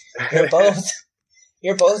 you're both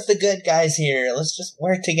you're both the good guys here. Let's just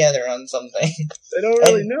work together on something. They don't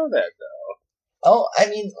really know that, though. Oh, I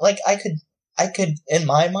mean, like, I could, in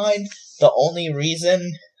my mind, the only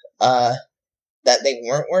reason, that they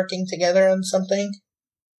weren't working together on something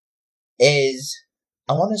is,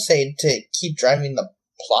 I want to say, to keep driving the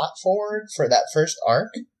plot forward for that first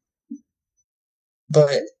arc.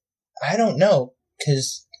 But, I don't know,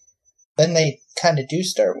 because then they kind of do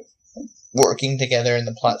start working together and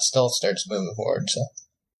the plot still starts moving forward, so.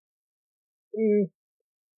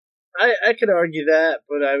 I could argue that,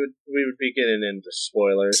 but we would be getting into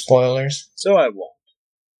spoilers. Spoilers? So I won't.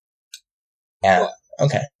 Yeah,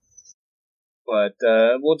 okay. But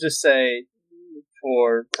we'll just say,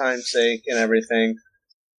 for time's sake and everything,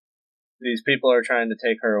 these people are trying to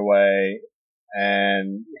take her away,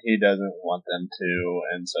 and he doesn't want them to,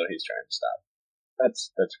 and so he's trying to stop.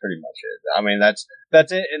 That's pretty much it. I mean, that's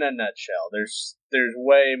it in a nutshell. There's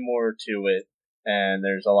way more to it, and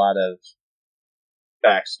there's a lot of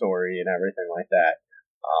backstory and everything like that.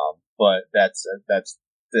 But that's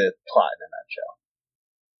the plot in a nutshell.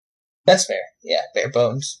 That's fair. Yeah, bare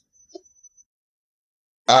bones.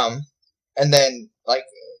 And then, like,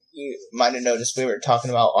 you might have noticed we were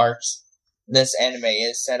talking about arcs. This anime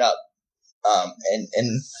is set up,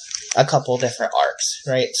 in a couple different arcs,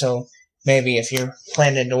 right? So, maybe if you're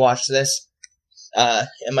planning to watch this,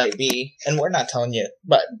 it might be, and we're not telling you,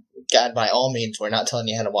 but God, by all means, we're not telling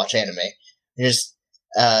you how to watch anime. We're just,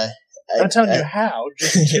 I'm telling you how,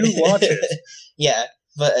 just to watch it. Yeah,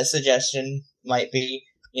 but a suggestion might be,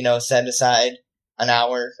 set aside an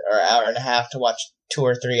hour or hour and a half to watch 2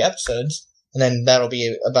 or 3 episodes, and then that'll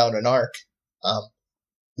be about an arc.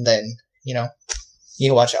 Then, you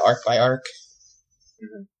can watch it arc by arc.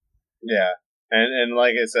 Mm-hmm. Yeah. And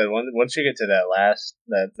like I said, once you get to that last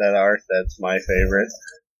that arc, that's my favorite.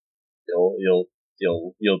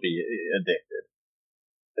 You'll be addicted.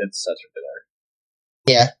 It's such a good arc.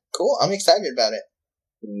 Yeah, cool. I'm excited about it.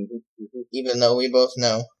 Mm-hmm. Mm-hmm. Even though we both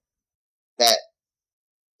know that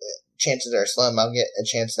chances are slim I'll get a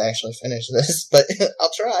chance to actually finish this, but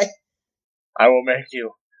I'll try. I will make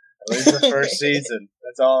you. At least the first season.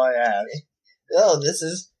 That's all I ask. Oh,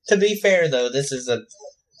 to be fair though, this is a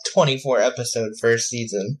 24 episode first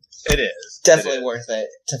season. It is. Definitely worth it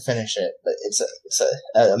to finish it, but it's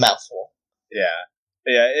a mouthful. Yeah.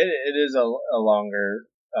 Yeah, it is a longer,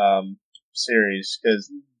 series,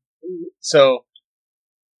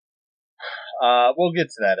 we'll get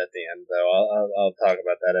to that at the end, though. I'll talk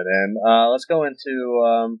about that at the end. Let's go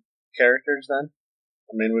into, characters then.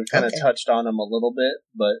 I mean, we've kind of touched on them a little bit,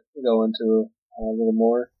 but go into a little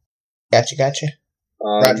more. Gotcha.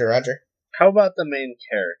 Roger. How about the main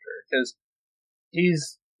character? Because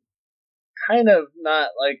he's kind of not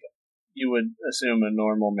like you would assume a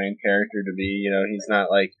normal main character to be. He's not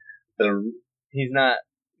like he's not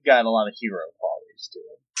got a lot of hero qualities to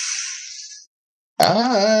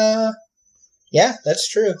him. Yeah, that's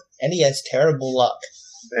true. And he has terrible luck.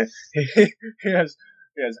 he has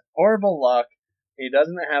horrible luck. He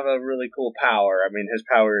doesn't have a really cool power. I mean, his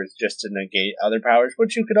power is just to negate other powers,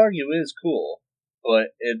 which you could argue is cool.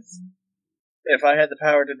 But if I had the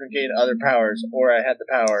power to negate other powers, or I had the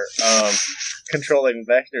power of controlling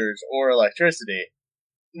vectors or electricity.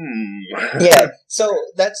 Yeah, so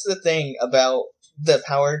that's the thing about the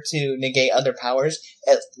power to negate other powers.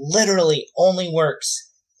 It literally only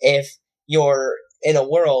works if you're in a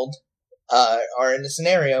world, or in a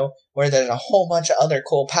scenario where there's a whole bunch of other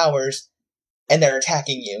cool powers and they're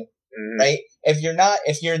attacking you, right? If you're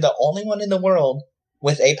the only one in the world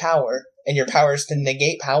with a power, and your powers can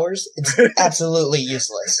negate powers, it's absolutely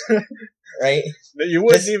useless, right? You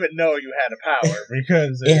wouldn't even know you had a power,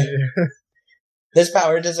 because... This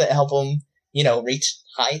power doesn't help them, reach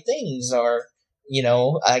high things, or,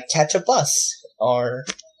 catch a bus, or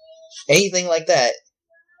anything like that.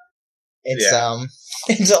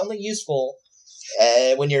 It's only useful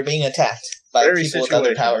when you're being attacked by people with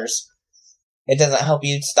other powers. It doesn't help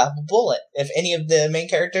you stop a bullet. If any of the main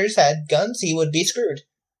characters had guns, he would be screwed.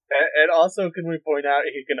 And also, can we point out,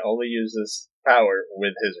 he can only use this power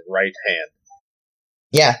with his right hand.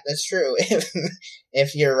 Yeah, that's true.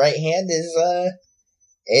 If your right hand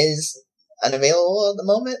is unavailable at the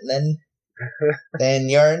moment, then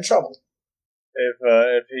you're in trouble.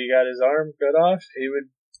 If he got his arm cut off, he would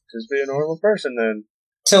just be a normal person then.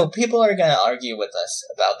 So people are going to argue with us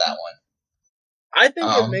about that one. I think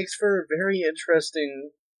it makes for a very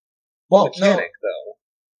interesting mechanic, though.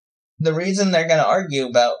 The reason they're going to argue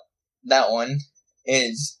about that one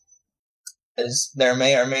is there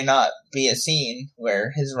may or may not be a scene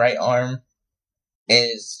where his right arm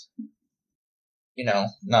is,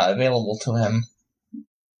 not available to him.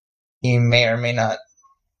 He may or may not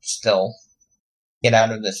still get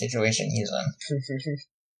out of the situation he's in.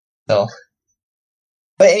 So,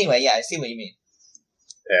 but anyway, yeah, I see what you mean.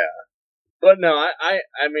 Yeah, but no, I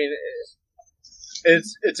mean,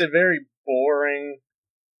 it's a very boring.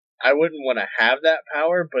 I wouldn't want to have that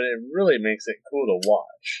power, but it really makes it cool to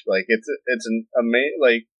watch. Like it's an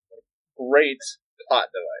amazing, great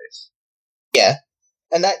plot device. Yeah,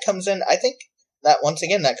 and that comes in. I think that once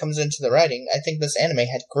again that comes into the writing. I think this anime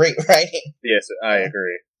had great writing. Yes, I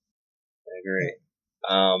agree.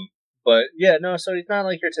 But yeah, no. So he's not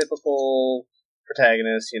like your typical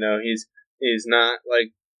protagonist. You know, he's not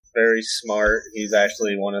like very smart. He's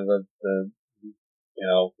actually one of the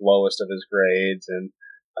lowest of his grades, and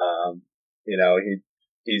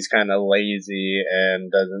he's kind of lazy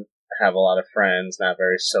and doesn't have a lot of friends, not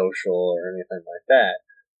very social or anything like that.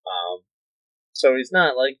 So he's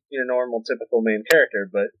not like your normal, typical main character,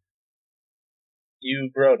 but you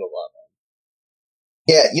grow to love him.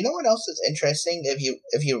 Yeah, you know what else is interesting?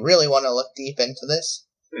 If you really want to look deep into this,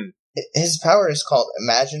 his power is called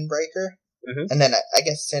Imagine Breaker, and then I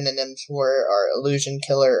guess synonyms for it are Illusion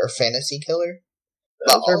Killer or Fantasy Killer.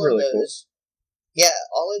 Those are really cool. Yeah,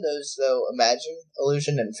 all of those though, Imagine,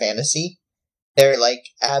 Illusion, and Fantasy, they're like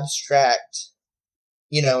abstract,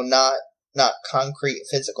 not concrete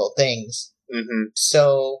physical things. Mm-hmm.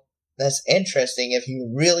 So that's interesting if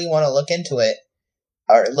you really want to look into it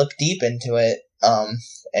or look deep into it,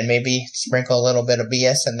 and maybe sprinkle a little bit of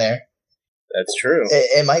BS in there. That's true.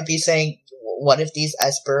 It might be saying, what if these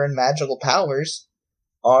Esper and magical powers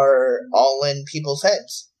are all in people's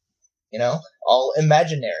heads? All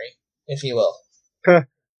imaginary, if you will. I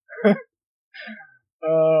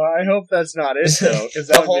hope that's not it, though, because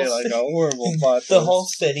that would be like a horrible plot. The whole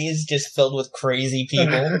city is just filled with crazy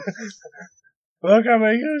people. Look, I'm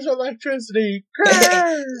gonna use electricity.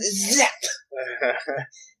 Zap!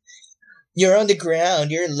 You're on the ground.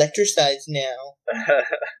 You're electricized now.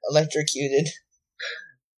 Electrocuted.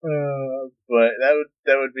 But that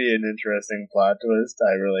would be an interesting plot twist.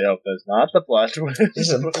 I really hope that's not the plot twist.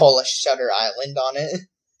 Just pull a Shutter Island on it.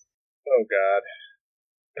 Oh God.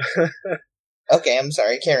 Okay, I'm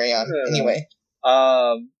sorry. Carry on. Anyway.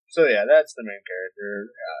 So yeah, that's the main character.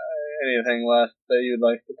 Anything left that you'd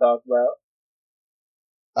like to talk about?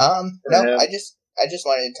 No. I just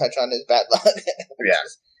wanted to touch on his bad luck. Yeah.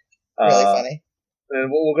 Really funny. And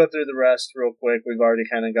we'll go through the rest real quick. We've already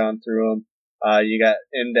kind of gone through them. You got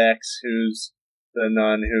Index, who's the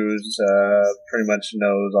nun who's pretty much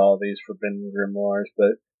knows all these forbidden grimoires,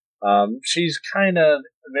 but she's kind of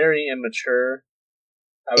very immature.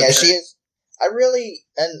 Yeah, she is. I really,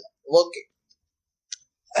 and well,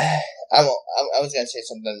 I was gonna say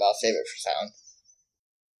something, but I'll save it for sound.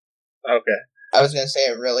 Okay. I was gonna say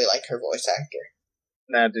I really like her voice actor.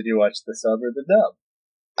 Now, did you watch the sub or the dub?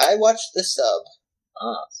 I watched the sub.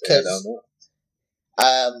 So I don't know.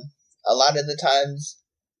 A lot of the times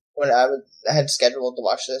when I had scheduled to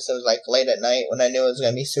watch this, it was like late at night when I knew I was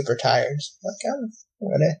going to be super tired. Like, I'm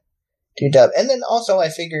going to do dub. And then also I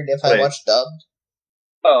figured if I watched dubbed.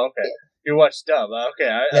 Oh, okay. Yeah. You watched dub. Okay.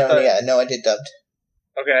 I did dubbed.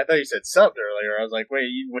 Okay, I thought you said subbed earlier. I was like,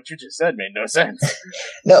 wait, what you just said made no sense.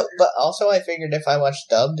 No, but also I figured if I watched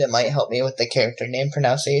dubbed, it might help me with the character name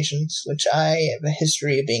pronunciations, which I have a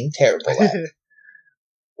history of being terrible at.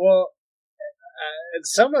 Well,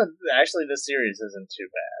 this series isn't too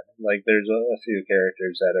bad. Like, there's a few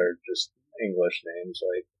characters that are just English names,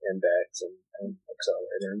 like Index and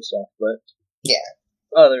Accelerator and stuff, but yeah,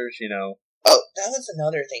 others, Oh, that was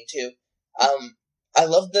another thing too. I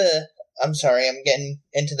love I'm sorry, I'm getting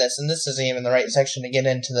into this, and this isn't even the right section to get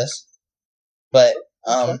into this. But,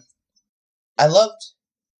 I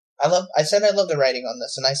said I love the writing on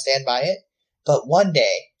this, and I stand by it. But one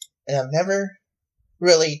day, and I've never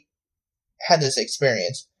really had this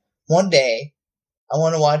experience, one day, I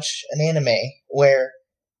want to watch an anime where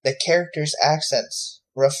the characters' accents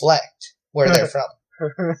reflect where they're from.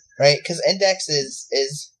 Right? Because Index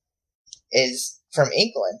is from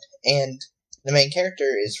England, and the main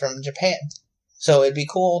character is from Japan. So it'd be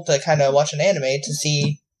cool to kind of watch an anime to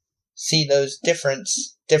see those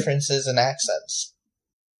differences in accents.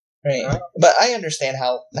 Right. But I understand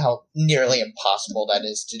how nearly impossible that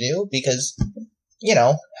is to do, because,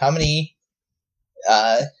 how many,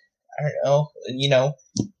 I don't know,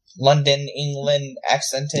 London, England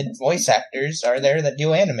accented voice actors are there that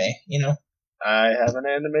do anime, I have an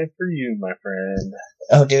anime for you, my friend.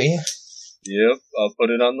 Oh, do you? Yep, I'll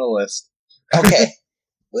put it on the list. Okay.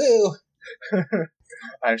 Woo!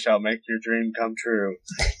 I shall make your dream come true.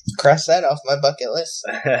 Cross that off my bucket list.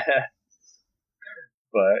 But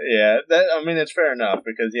yeah, it's fair enough,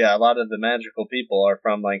 because a lot of the magical people are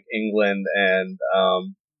from like England and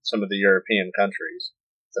some of the European countries.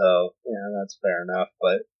 So yeah, that's fair enough.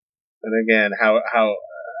 But then again,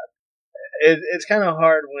 it's kind of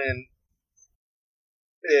hard when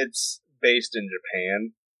it's based in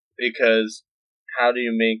Japan, because how do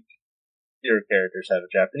you make your characters have a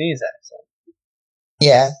Japanese accent?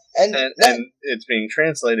 Yeah, and it's being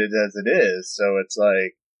translated as it is, so it's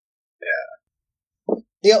like, yeah.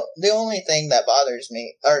 The only thing that bothers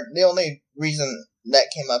me, or the only reason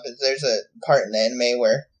that came up, is there's a part in the anime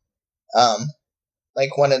where,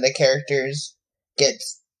 like one of the characters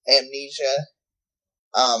gets amnesia,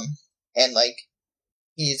 and like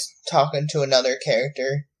he's talking to another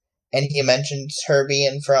character, and he mentions her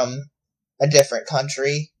being from a different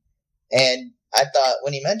country, and I thought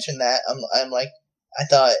when he mentioned that, I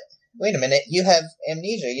thought, wait a minute, you have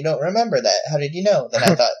amnesia, you don't remember that, how did you know? Then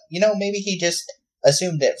I thought, maybe he just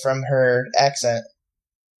assumed it from her accent,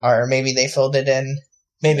 or maybe they filled it in,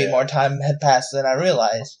 maybe more time had passed than I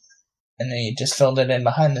realized, and then he just filled it in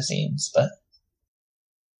behind the scenes, but...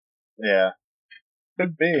 Yeah.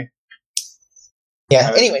 Could be.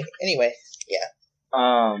 Yeah, anyway, yeah.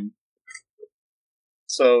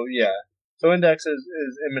 So, yeah. So Index is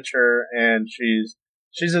immature, and she's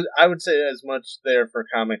I would say as much there for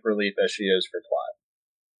comic relief as she is for plot.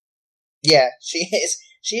 Yeah, she is.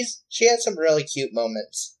 She has some really cute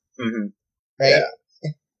moments. Mm-hmm. Right?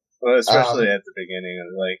 Yeah. Well, especially at the beginning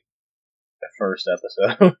of, like, the first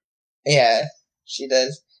episode. Yeah, she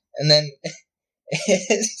does. And then,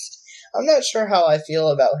 I'm not sure how I feel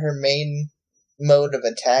about her main mode of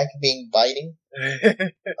attack being biting.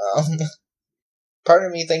 Part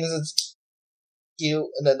of me thinks it's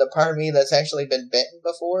cute, and then the part of me that's actually been bitten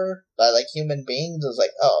before by, like, human beings is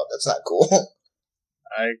like, oh, that's not cool.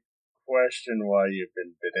 I question why you've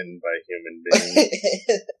been bitten by human beings.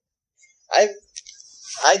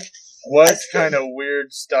 What kind of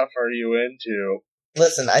weird stuff are you into?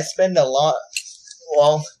 Listen, I spend a lot...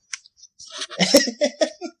 Well...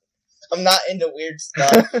 I'm not into weird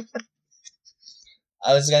stuff.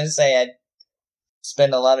 I was gonna say I'd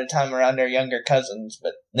spend a lot of time around our younger cousins,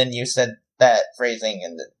 but then you said that phrasing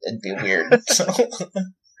and it'd be weird, so...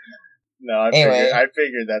 No, I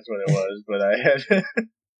figured that's what it was, but I had...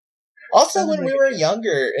 Also, when we were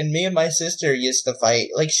younger, and me and my sister used to fight,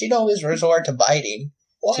 like, she'd always resort to biting,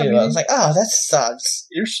 well, too. I was like, oh, that sucks.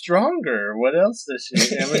 You're stronger. What else does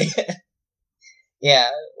she... I mean... Yeah,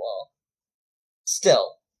 well...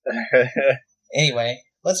 Still. Anyway,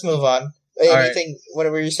 let's move on. Anything, what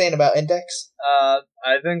were you saying about Index?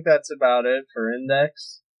 I think that's about it for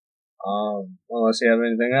Index. Unless you have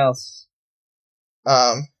anything else.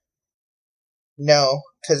 No,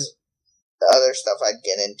 because the other stuff I'd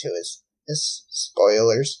get into is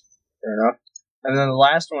spoilers. Fair enough. And then the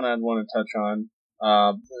last one I'd want to touch on,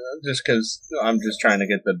 just because I'm just trying to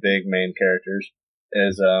get the big main characters,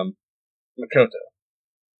 is Makoto.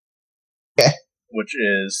 Okay. Which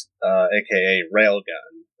is, aka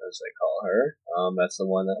Railgun, as they call her. That's the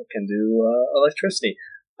one that can do electricity.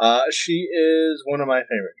 She is one of my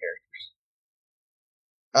favorite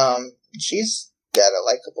characters. She's got a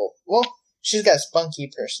likable... Well, she's got a spunky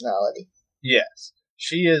personality. Yes.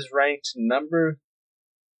 She is ranked number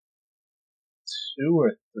 2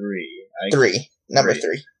 or 3? Number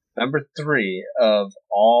 3. Number 3 of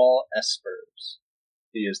all espers.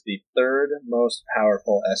 She is the 3rd most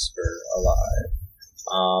powerful esper alive.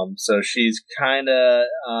 So she's kinda,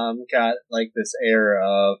 got, like, this air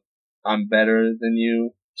of, I'm better than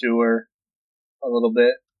you to her, a little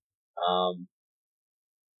bit.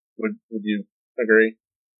 Would you agree?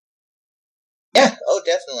 Yeah, oh,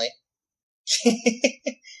 definitely.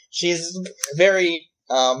 She's very,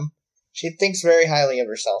 she thinks very highly of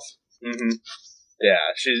herself. Mm-hmm.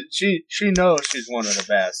 Yeah, she knows she's one of the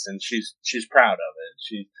best, and she's proud of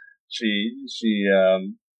it.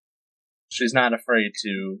 She's not afraid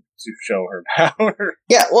to show her power.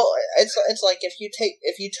 Yeah, well, it's like if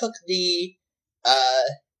you took the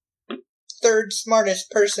 3rd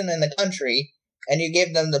smartest person in the country and you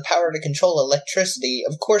gave them the power to control electricity,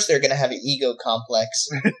 of course they're going to have an ego complex,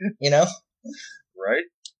 you know? Right?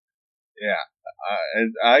 Yeah.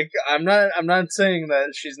 I'm not saying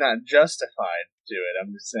that she's not justified to it.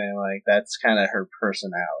 I'm just saying, like, that's kind of her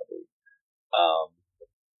personality.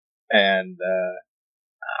 And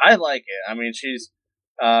I like it. I mean, she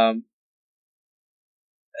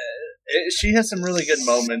has some really good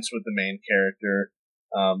moments with the main character,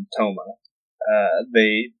 Toma.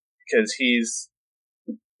 Because he's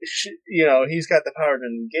got the power to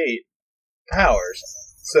negate powers.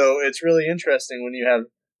 So it's really interesting when you have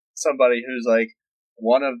somebody who's, like,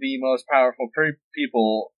 one of the most powerful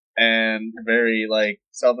people and very, like,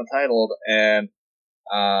 self-entitled, and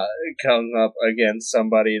comes up against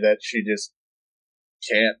somebody that she just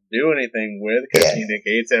can't do anything with because he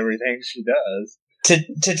negates everything she does.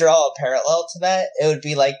 To draw a parallel to that, it would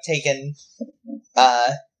be like taking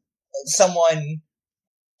someone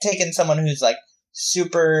who's like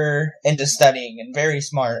super into studying and very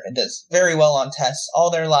smart and does very well on tests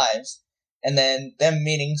all their lives, and then them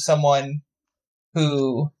meeting someone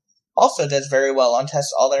who also does very well on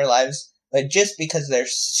tests all their lives, but just because they're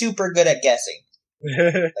super good at guessing.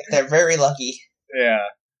 Like, they're very lucky. Yeah,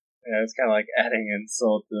 it's kind of like adding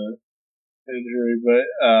insult to injury, but,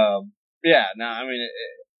 I mean,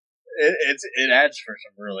 it adds for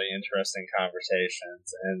some really interesting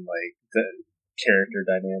conversations and, like, the character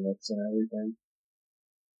dynamics and everything.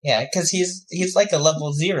 Yeah, because he's like a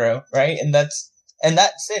level 0, right? And that's, and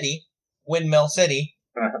that city, Windmill City,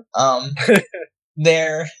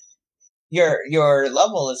 there, your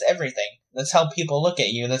level is everything. That's how people look at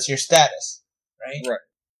you. That's your status, right? Right.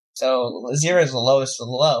 So 0 is the lowest of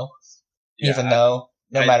the low, even though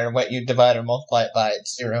no matter what you divide or multiply it by,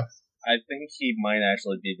 it's 0. I think he might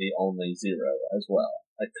actually be the only 0 as well.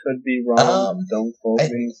 I could be wrong. Don't quote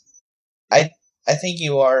me. I think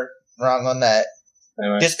you are wrong on that.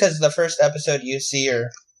 Anyway. Just because the first episode you see her,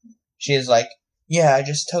 she's like, yeah, I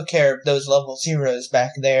just took care of those level 0s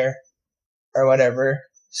back there, or whatever.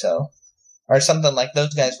 So, or something like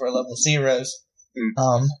those guys were level 0s.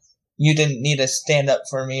 You didn't need to stand up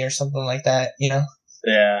for me or something like that, you know?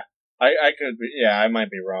 Yeah. I could be, I might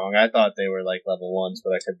be wrong. I thought they were like level 1s,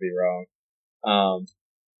 but I could be wrong.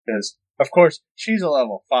 Because, of course, she's a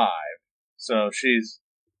level 5, so she's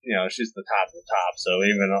the top of the top, so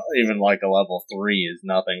even like a level 3 is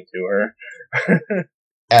nothing to her.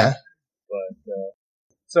 Yeah. But,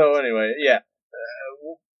 so anyway,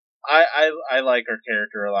 I like her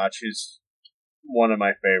character a lot. She's one of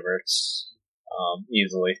my favorites,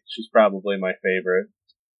 easily. She's probably my favorite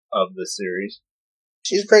of the series.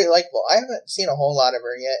 She's pretty likable. I haven't seen a whole lot of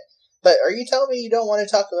her yet. But are you telling me you don't want to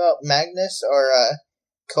talk about Magnus or,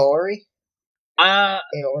 Kaori?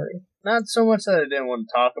 Kaori? Not so much that I didn't want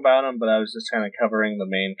to talk about them, but I was just kind of covering the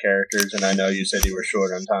main characters, and I know you said you were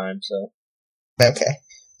short on time, so. Okay.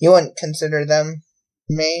 You wouldn't consider them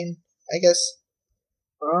main, I guess?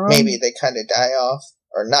 Maybe they kind of die off.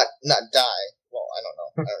 Or not die. Well, I don't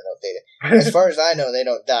know if they do. As far as I know, they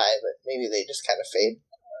don't die, but maybe they just kind of fade.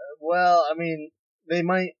 Well, I mean, they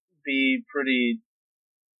might be pretty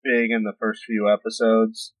big in the first few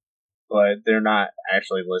episodes, but they're not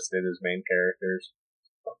actually listed as main characters.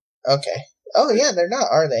 Okay. Oh yeah, they're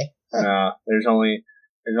not, are they? Huh. No, there's only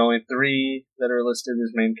 3 that are listed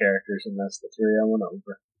as main characters, and that's the 3 I went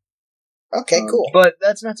over. Okay, cool. But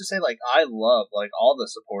that's not to say, like, I love, like, all the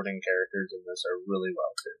supporting characters in this are really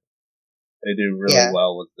well, too. They do really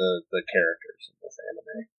well with the characters in this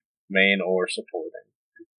anime. Main or supporting.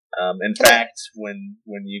 In fact, when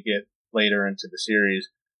you get later into the series,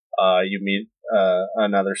 you meet,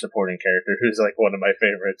 another supporting character who's, like, one of my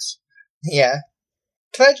favorites. Yeah.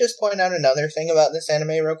 Can I just point out another thing about this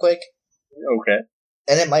anime real quick? Okay.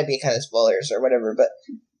 And it might be kind of spoilers or whatever, but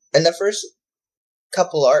in the first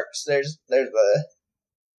couple arcs, there's the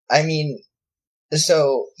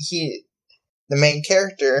main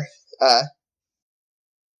character, the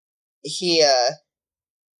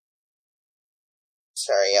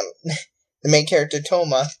main character,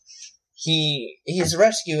 Toma, he's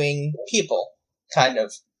rescuing people, kind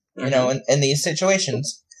of, you know, in these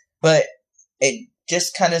situations. But it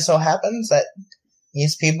just kind of so happens that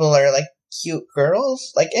these people are, like, cute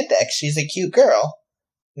girls. Like Index, she's a cute girl.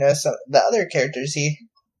 You know, so the other characters he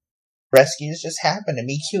rescues just happen to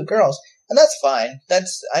be cute girls. And that's fine.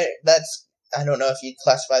 I don't know if you'd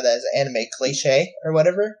classify that as anime cliche or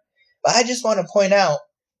whatever. But I just want to point out,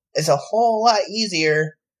 it's a whole lot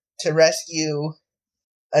easier to rescue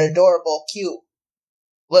an adorable, cute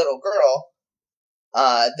little girl,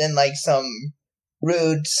 than, like, some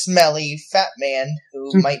rude, smelly, fat man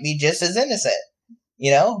who might be just as innocent.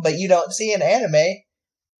 You know? But you don't see in anime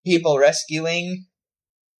people rescuing,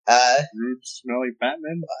 rude, smelly fat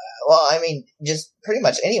men? Well, I mean, just pretty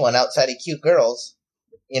much anyone outside of cute girls.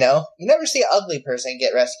 You know? You never see an ugly person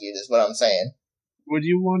get rescued, is what I'm saying. Would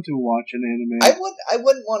you want to watch an anime? I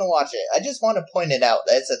wouldn't want to watch it. I just want to point it out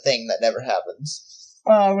that it's a thing that never happens.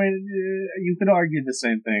 I mean, you could argue the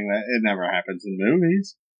same thing, that it never happens in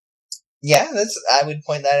movies. Yeah, I would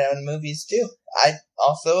point that out in movies, too. I'd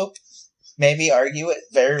also maybe argue it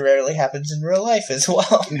very rarely happens in real life as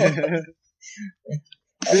well.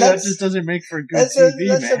 That just doesn't make for good TV,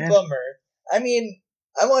 that's man. A bummer. I mean,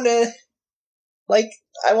 I want an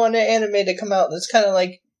anime to come out that's kind of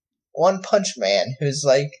like One Punch Man, who's,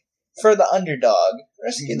 like, for the underdog.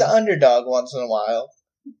 Rescue the underdog once in a while.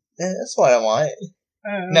 That's what I want.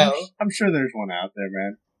 No. I'm sure there's one out there,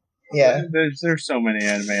 man. Yeah. There's so many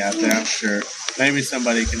anime out there, I'm sure. Maybe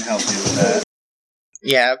somebody can help you with that.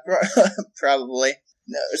 Yeah, probably.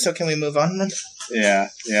 No, so can we move on then? Yeah.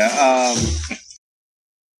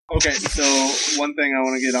 Okay, so one thing I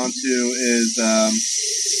want to get onto is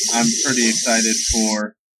I'm pretty excited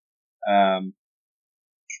for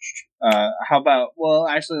how about, well,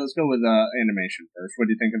 actually, let's go with animation first. What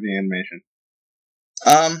do you think of the animation?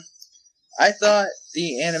 I thought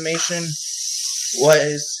the animation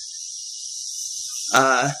was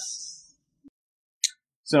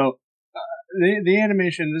so the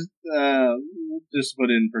animation, just to put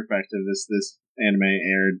it in perspective, this anime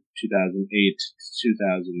aired 2008 to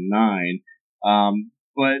 2009,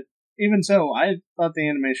 but even so, I thought the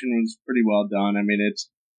animation was pretty well done. I mean,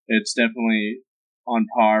 it's definitely on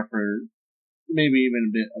par, for maybe even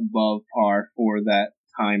a bit above par for that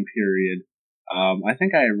time period. I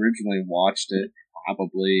think I originally watched it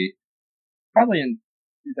probably in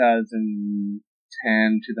 2010,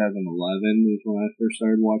 2011 was when I first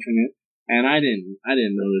started watching it, and I didn't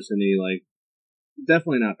notice any, like,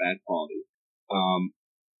 definitely not bad quality.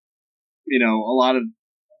 You know, a lot of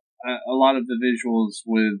the visuals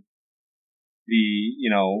with the, you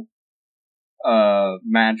know,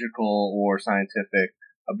 magical or scientific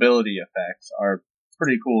ability effects are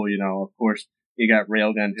pretty cool. You know, of course, you got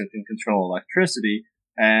Railgun who can control electricity,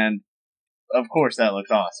 and of course that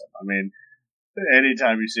looks awesome. I mean,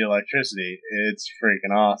 anytime you see electricity, it's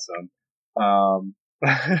freaking awesome.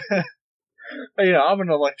 You know, I'm an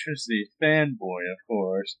electricity fanboy, of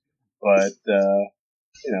course, but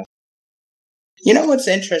you know. You know what's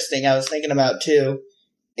interesting, I was thinking about too,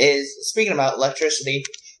 is speaking about electricity,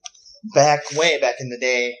 way back in the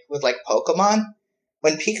day with like Pokemon,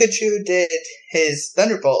 when Pikachu did his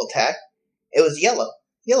Thunderbolt attack, it was yellow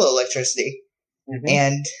electricity. Mm-hmm.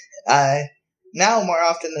 And now more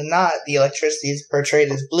often than not, the electricity is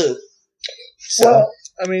portrayed as blue. So, well,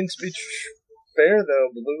 I mean, to be fair though,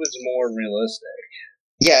 blue is more realistic.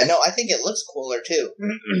 Yeah, no, I think it looks cooler too.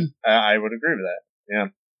 I would agree with that. Yeah.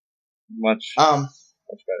 Much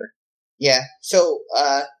better. Yeah. So,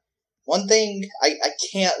 one thing I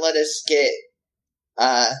can't let us get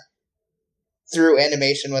through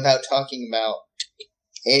animation without talking about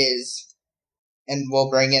is, and we'll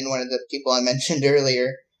bring in one of the people I mentioned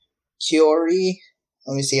earlier, Kiori.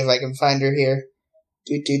 Let me see if I can find her here.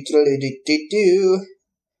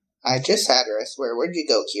 I just had her, I swear. Where'd you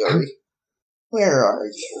go, Kiori? Where are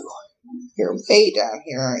you? You're way down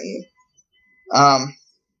here, aren't you?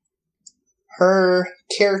 Her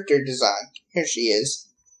character design. Here she is.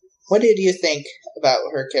 What did you think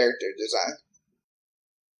about her character design?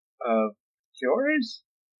 Kiori's?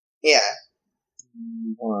 Yeah.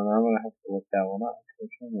 Hold on, I'm gonna have to look that one up.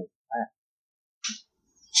 Which one is that?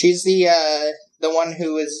 She's the one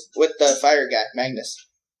who is with the fire guy, Magnus.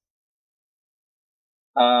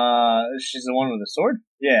 She's the one with the sword?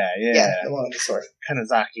 Yeah, the one with the sword.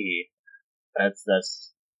 Kanazaki. That's...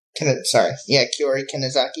 Sorry. Yeah, Kiori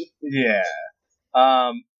Kanazaki. Yeah.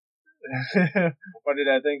 What did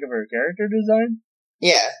I think of her character design?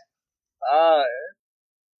 Yeah.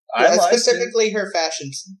 Specifically her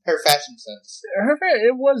fashion sense.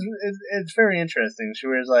 It's very interesting. She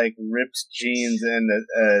wears like ripped jeans and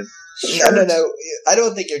a shirt. No. I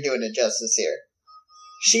don't think you're doing it justice here.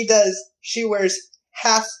 She wears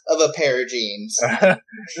half of a pair of jeans.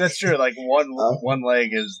 That's true. Like one leg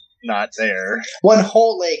is not there. One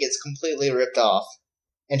whole leg is completely ripped off.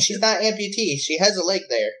 And she's not amputee. She has a leg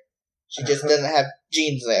there. She just doesn't have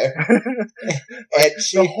jeans there. And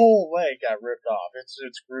the whole leg got ripped off.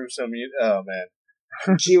 It's gruesome. Oh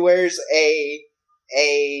man. She wears a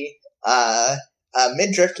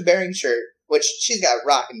midriff bearing shirt, which she's got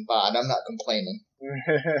rockin' bod. I'm not complaining.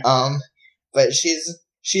 But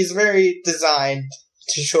she's very designed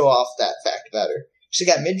to show off that fact about her. She's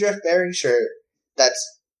got midriff bearing shirt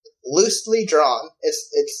that's loosely drawn.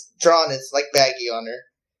 It's drawn. It's like baggy on her,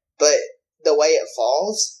 but the way it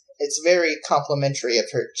falls, it's very complimentary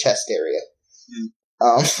of her chest area.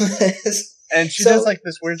 And she does like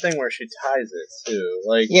this weird thing where she ties it too.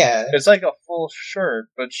 Like, yeah, it's like a full shirt,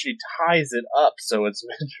 but she ties it up so it's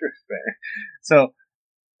midriff bearing. So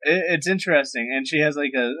it's interesting, and she has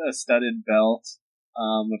like a studded belt,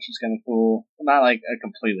 which is kind of cool. Not like a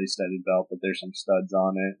completely studded belt, but there's some studs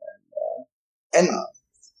on it.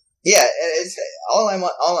 Yeah, it's all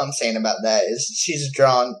I'm saying about that is she's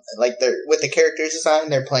drawn like with the character design,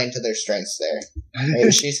 they're playing to their strengths there.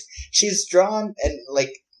 Right? she's drawn, and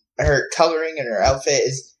like her coloring and her outfit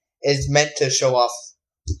is meant to show off,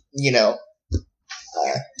 you know,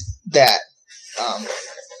 that,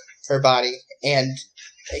 her body, and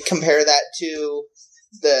compare that to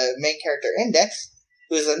the main character Index,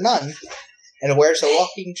 who is a nun and wears a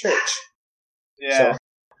walking church. Yeah. So,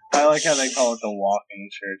 I like how they call it the walking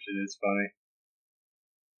church. It is funny.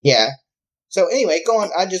 Yeah. So anyway, go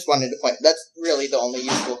on. I just wanted to point. That's really the only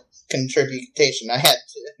useful contribution I had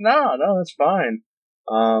to. No, that's fine.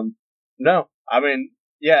 No, I mean,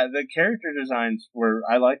 yeah, the character designs were.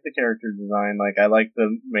 I like the character design. Like, I like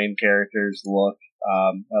the main character's look.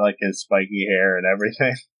 I like his spiky hair and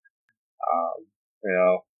everything.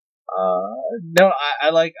 No, I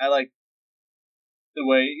like the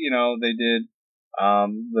way they did.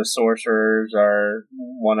 The sorcerers are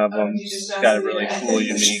one of them. Got a really cool,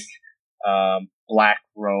 unique black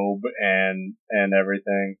robe and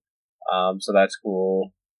everything. So that's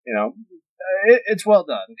cool. It's well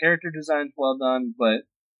done. Character design's well done, but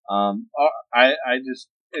I just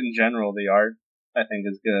in general the art I think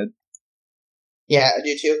is good. Yeah, I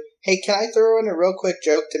do too. Hey, can I throw in a real quick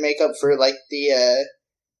joke to make up for like the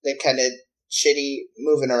kind of shitty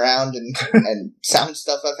moving around and sound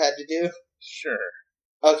stuff I've had to do? Sure.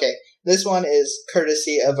 Okay, this one is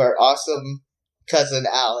courtesy of our awesome cousin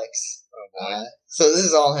Alex. Oh boy. So this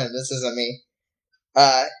is all him. This isn't me.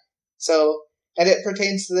 And it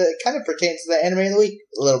pertains to the anime of the week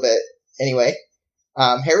a little bit. Anyway,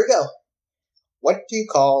 here we go. What do you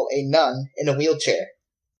call a nun in a wheelchair?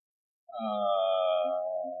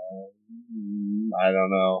 I don't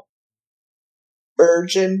know.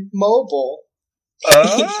 Virgin Mobile.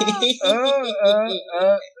 I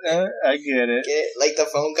get it. Like the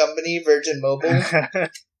phone company, Virgin Mobile.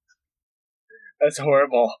 That's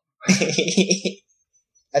horrible. I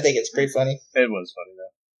think it's pretty funny. It was funny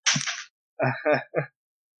though.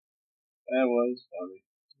 That was funny.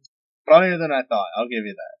 Funnier than I thought. I'll give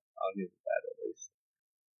you that at least.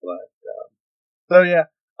 But so yeah,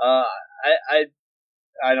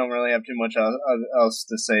 I don't really have too much else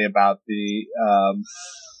to say about the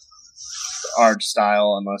art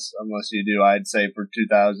style, unless you do. I'd say for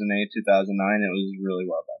 2008, 2009, it was really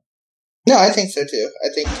well done. No, I think so too. I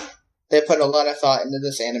think they put a lot of thought into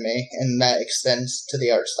this anime, and that extends to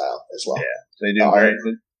the art style as well. Yeah, they do great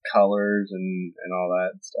with colors and all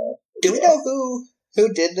that stuff. Do we know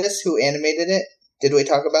who did this? Who animated it? Did we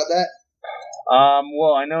talk about that?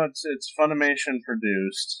 Well, I know it's Funimation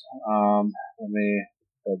produced. Let me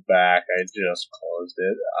go back. I just closed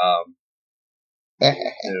it.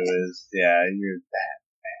 You're that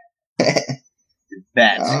man. You're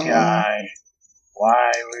that guy.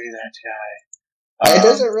 Why were you that guy? It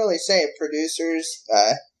doesn't really say. Producers,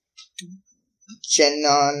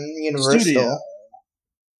 Genon Universal. Studio.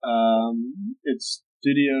 It's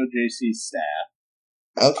Studio JC staff.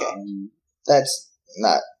 Okay. That's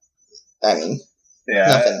not, nothing.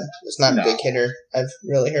 It's not a big hitter I've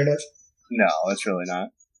really heard of. No, it's really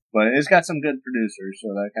not. But it's got some good producers, so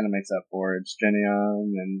that kind of makes up for it. It's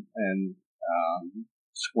Genon and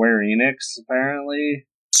Square Enix, apparently.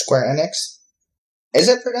 Square Enix? Is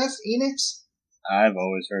it pronounced Enix? I've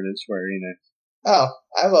always heard it Square Enix. Oh,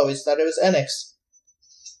 I've always thought it was Enix.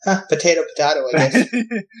 Huh, potato, I guess.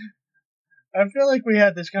 I feel like we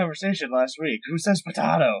had this conversation last week. Who says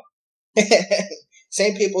potato?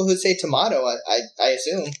 Same people who say tomato, I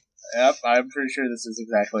assume. Yep, I'm pretty sure this is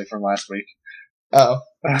exactly from last week. Oh,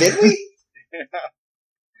 did we?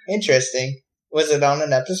 Yeah. Interesting. Was it on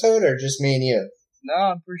an episode or just me and you? No,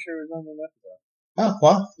 I'm pretty sure it was on an episode. Oh,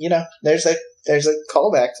 well, there's a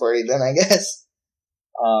callback for you then, I guess.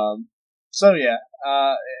 So yeah,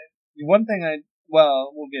 one thing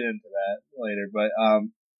we'll get into that later, but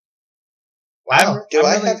wow, do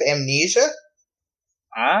I have amnesia?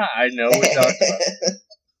 I know what you're talking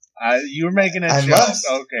about. You were making a joke. Must.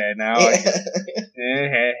 Okay, now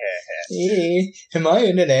Am I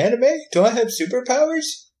in an anime? Do I have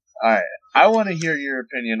superpowers? Alright, I want to hear your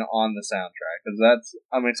opinion on the soundtrack, because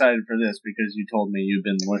I'm excited for this, because you told me you've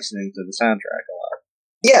been listening to the soundtrack a lot.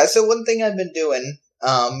 Yeah, so one thing I've been doing,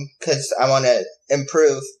 because I want to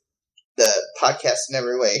improve the podcast in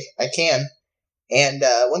every way I can, and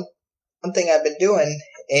one thing I've been doing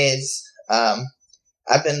is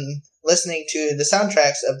I've been listening to the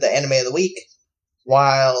soundtracks of the anime of the week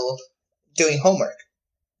while doing homework.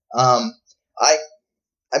 I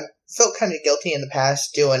felt kind of guilty in the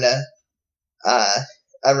past doing a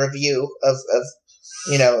review of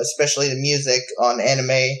especially the music on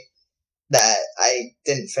anime that I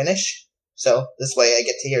didn't finish. So this way I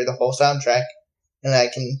get to hear the whole soundtrack and I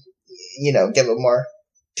can, give a more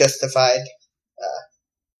justified,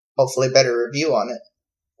 hopefully better review on it.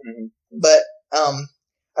 Mm-hmm. But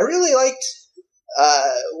I really liked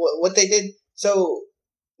what they did. So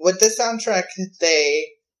with this soundtrack, they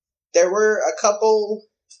there were a couple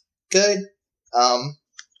good, I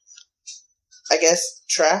guess,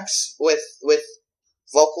 tracks with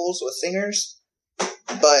vocals, with singers,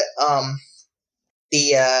 but,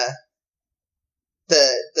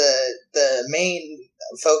 the main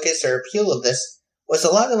focus or appeal of this was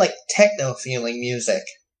a lot of, like, techno-feeling music,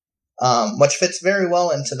 which fits very well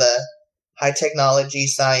into the high technology,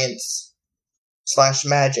 science /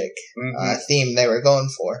 magic theme they were going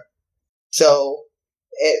for. So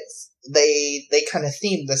they kind of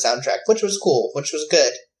themed the soundtrack, which was cool, which was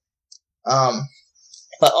good.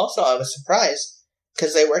 But also I was surprised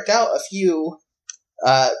because they worked out a few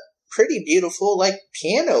pretty beautiful, like,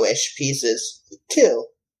 piano-ish pieces too.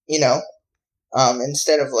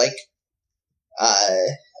 Instead of like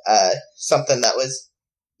something that was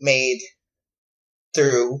made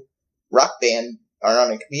through Rock Band or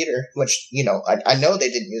on a computer, which, I know they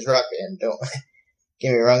didn't use Rock Band, don't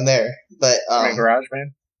get me wrong there, but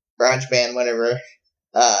GarageBand? GarageBand, whatever.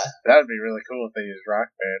 That would be really cool if they used Rock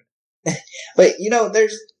Band. But,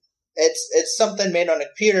 it's something made on a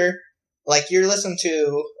computer, like, you're listening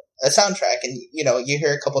to a soundtrack, and, you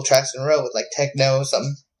hear a couple tracks in a row with, like, techno,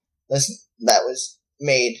 something that was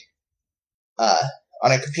made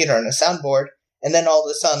on a computer on a soundboard, and then all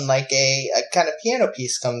of a sudden, like, a kind of piano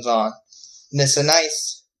piece comes on, and it's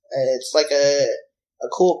it's like a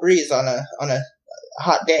cool breeze on a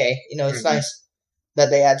hot day. It's nice that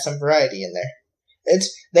they add some variety in there.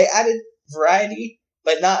 They added variety,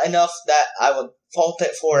 but not enough that I would fault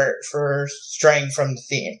it for straying from the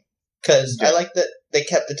theme. Because I like that they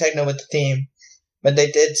kept the techno with the theme, but they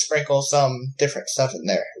did sprinkle some different stuff in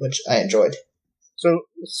there, which I enjoyed. So,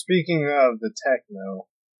 speaking of the techno,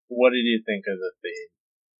 what did you think of the theme?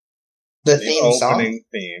 The theme opening song?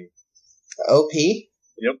 Theme. OP?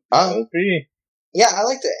 Yep, OP. Yeah, I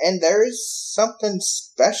liked it. And there is something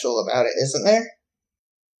special about it, isn't there?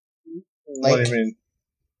 What do you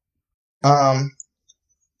mean?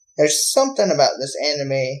 There's something about this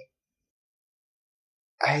anime.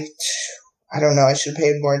 I don't know, I should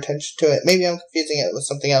pay more attention to it. Maybe I'm confusing it with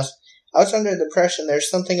something else. I was under the impression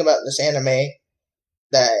there's something about this anime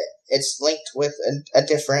that it's linked with a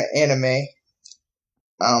different anime.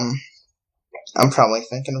 I'm probably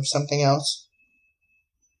thinking of something else.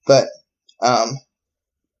 But, I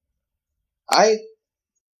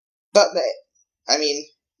thought that,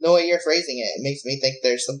 the way you're phrasing it makes me think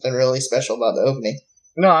there's something really special about the opening.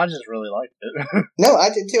 No, I just really liked it. No, I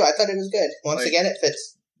did too. I thought it was good. Once again, it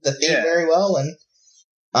fits the theme very well, and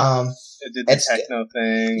it did the techno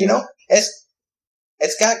thing.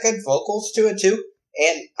 It's got good vocals to it too.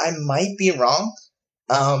 And I might be wrong.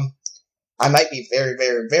 I might be very,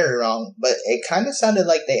 very, very wrong, but it kind of sounded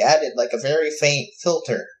like they added like a very faint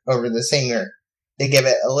filter over the singer to give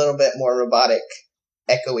it a little bit more robotic,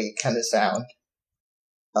 echoey kind of sound,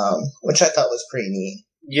 which I thought was pretty neat.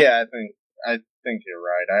 Yeah, I think you're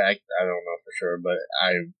right. I don't know for sure, but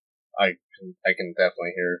I can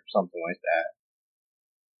definitely hear something like that.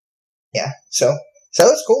 Yeah, so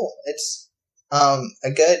it's cool. It's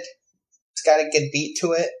it's got a good beat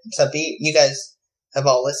to it. It's a beat. You guys have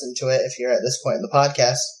all listened to it if you're at this point in the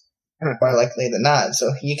podcast, more likely than not,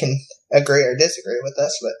 so you can agree or disagree with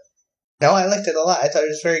us, but no, I liked it a lot. I thought it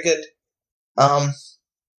was very good.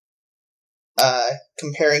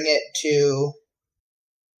 Comparing it to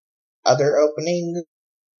other openings,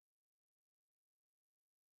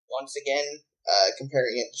 once again,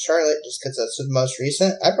 comparing it to Charlotte, just because that's the most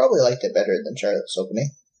recent, I probably liked it better than Charlotte's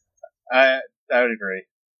opening. I would agree.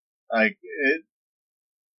 Like,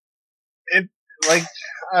 it, like,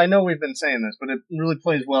 I know we've been saying this, but it really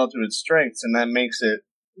plays well to its strengths, and that makes it,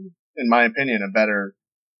 in my opinion, a better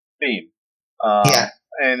theme. Yeah.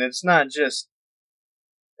 And it's not just,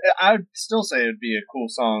 I would still say it would be a cool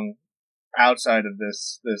song outside of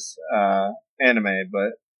this anime,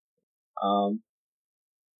 but,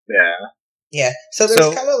 yeah. Yeah, so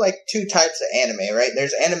there's kind of like two types of anime, right?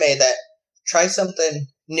 There's anime that tries something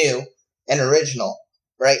new and original,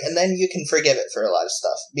 right? And then you can forgive it for a lot of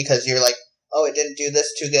stuff, because you're like, oh, it didn't do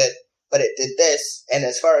this too good, but it did this, and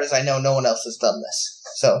as far as I know, no one else has done this.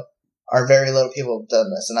 So, or very little people have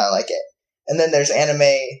done this, and I like it. And then there's anime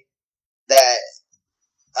that,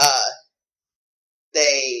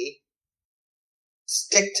 they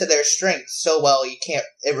stick to their strengths so well,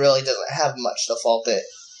 it really doesn't have much to fault it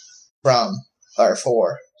from or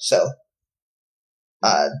for. So,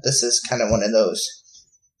 this is kind of one of those.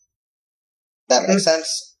 That makes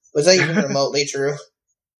sense. Was that even remotely true?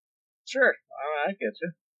 Sure. I get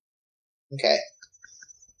you. Okay.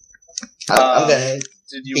 I'm gonna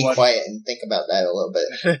be quiet and think about that a little bit.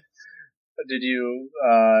 Did you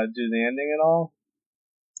do the ending at all?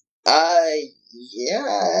 Yeah,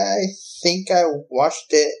 I think I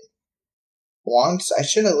watched it once. I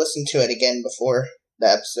should have listened to it again before the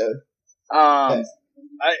episode.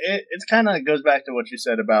 It kind of goes back to what you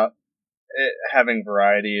said about it having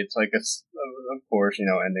variety. It's like of course,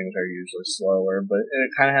 endings are usually slower, but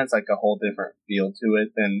it kind of has like a whole different feel to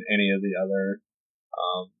it than any of the other,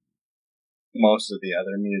 most of the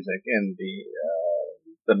other music in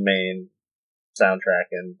the main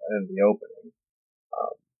soundtrack and the opening.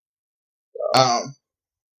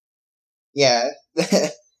 Yeah.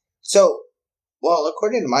 So, well,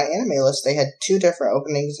 according to my anime list, they had 2 different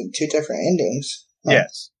openings and 2 different endings.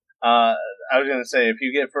 Yes. I was gonna say, if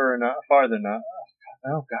you get far enough, far enough.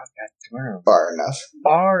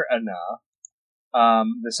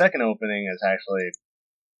 The second opening is actually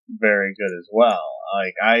very good as well.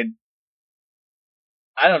 Like I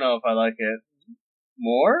don't know if I like it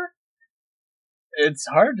more. It's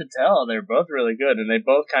hard to tell. They're both really good, and they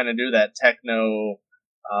both kind of do that techno.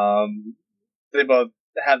 They both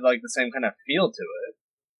have like the same kind of feel to it.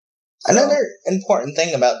 So. Another important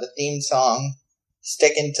thing about the theme song,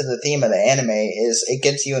 sticking to the theme of the anime, is it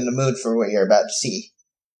gets you in the mood for what you're about to see.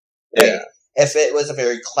 Right? Yeah. If it was a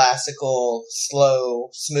very classical, slow,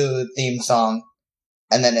 smooth theme song,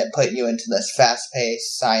 and then it put you into this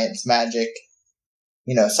fast-paced science magic,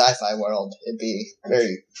 sci-fi world, it'd be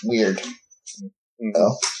very weird. Mm-hmm.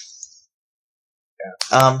 So,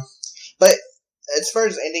 yeah. But as far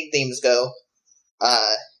as ending themes go,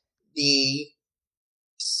 the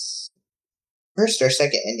first or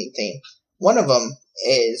second ending theme, one of them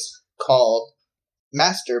is called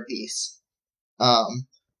Masterpiece,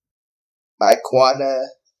 by Kawada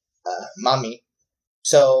Mami.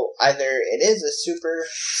 So either it is a super,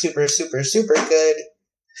 super, super, super good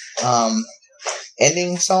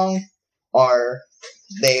ending song, or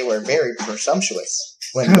they were very presumptuous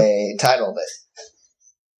when they titled it.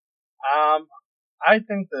 I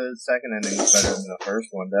think the second ending is better than the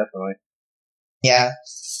first one, definitely. Yeah.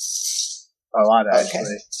 A lot, actually.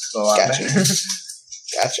 Okay. A lot Gotcha. better.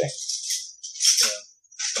 Gotcha. Yeah.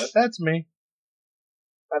 But that's me.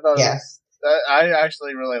 I thought I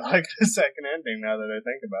actually really like the second ending now that I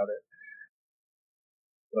think about it.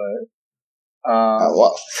 But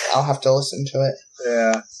well, I'll have to listen to it.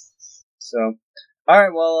 Yeah. So,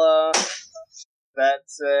 alright, well, that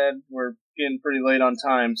said, we're getting pretty late on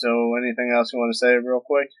time, so anything else you want to say real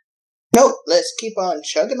quick? Nope, let's keep on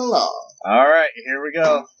chugging along. Alright, here we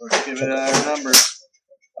go. Let's give it our numbers.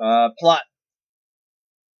 Plot.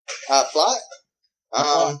 Plot?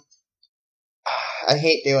 I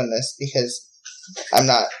hate doing this because I'm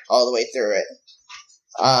not all the way through it.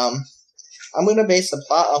 I'm gonna base the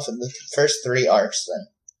plot off of the first 3 arcs then.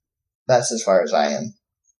 That's as far as I am.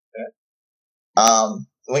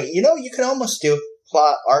 Okay. You can almost do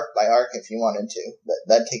plot arc by arc if you wanted to, but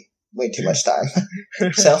that'd take way too much time.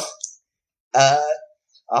 So,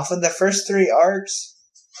 off of the first 3 arcs,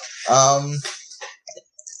 from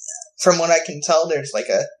what I can tell, there's like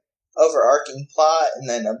a overarching plot and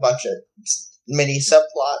then a bunch of mini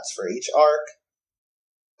subplots for each arc.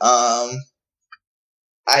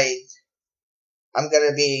 I'm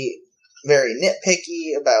gonna be very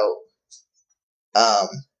nitpicky about,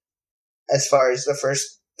 as far as the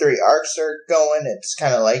first 3 arcs are going. It's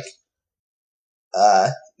kind of like,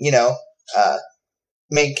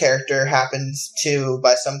 main character happens to,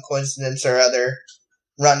 by some coincidence or other,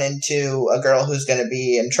 run into a girl who's gonna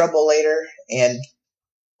be in trouble later, and,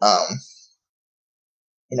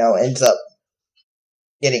 ends up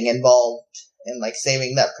getting involved in, like,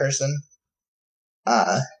 saving that person.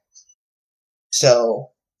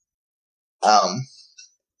 So,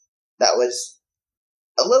 that was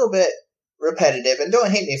a little bit repetitive, and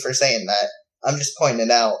don't hate me for saying that. I'm just pointing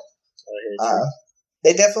it out.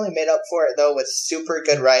 They definitely made up for it, though, with super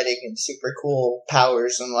good writing and super cool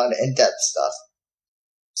powers and a lot of in-depth stuff.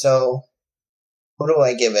 So, what do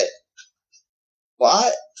I give it?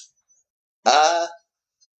 Plot?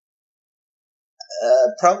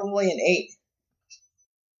 Probably an 8.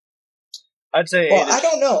 I'd say 8. Well, I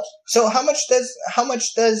don't know. So how much does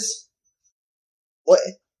what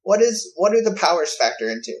are the powers factor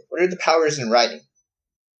into? What are the powers in writing?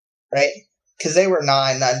 Right? Because they were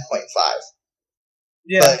 9.5.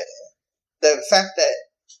 Yeah. But the fact that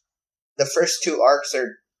the first 2 arcs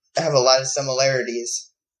have a lot of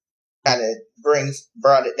similarities kind of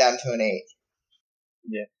brought it down to an 8.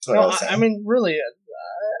 Yeah. No, I mean, really,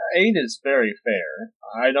 8 is very fair.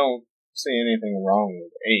 I don't see anything wrong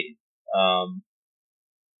with 8.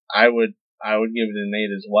 I would give it an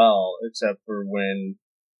 8 as well, except for when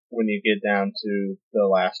you get down to the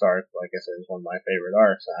last arc. Like I said, it's one of my favorite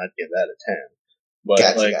arcs, and I'd give that a 10. But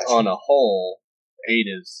gotcha. on a whole, 8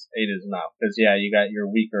 is enough. Because, yeah, you got your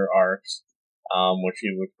weaker arcs, which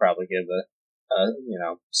you would probably give a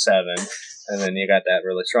 7. And then you got that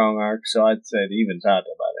really strong arc. So I'd say it evens out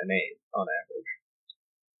to about an 8 on average.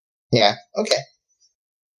 Yeah, okay.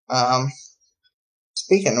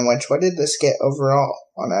 Speaking of which, what did this get overall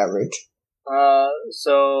on average?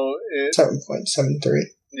 So it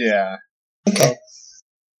 7.73. Yeah. Okay.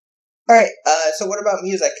 All right. So what about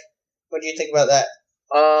music? What do you think about that?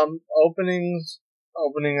 Opening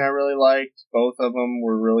I really liked. Both of them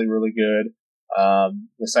were really, really good.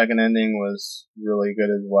 The second ending was really good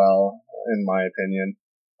as well, in my opinion.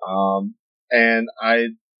 And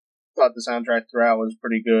I thought the soundtrack throughout was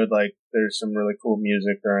pretty good. Like, there's some really cool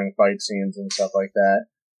music during fight scenes and stuff like that.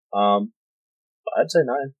 I'd say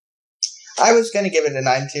 9. I was going to give it a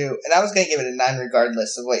 9 too, and I was going to give it a 9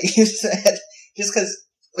 regardless of what you said, just because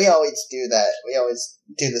we always do that. We always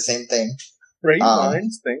do the same thing. Great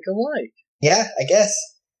minds think alike. Yeah, I guess.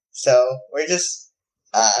 So we're just,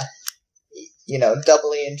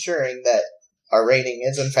 doubly ensuring that our rating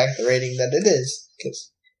is in fact the rating that it is,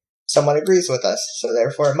 because someone agrees with us, so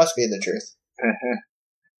therefore it must be the truth.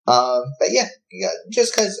 But yeah,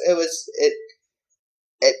 just because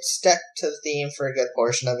it stuck to the theme for a good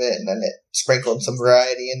portion of it, and then it sprinkled some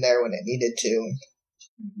variety in there when it needed to.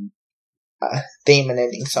 Theme and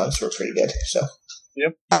ending songs were pretty good, so.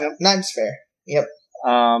 Yep. 9's fair. Yep.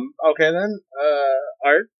 Okay then,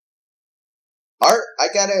 art? Art,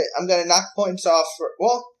 I'm gonna knock points off for,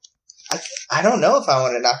 well, I don't know if I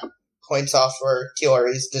want to knock points off for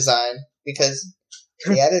Kiori's design, because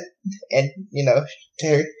she had it, and,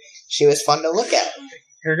 she was fun to look at.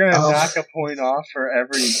 You're gonna knock a point off for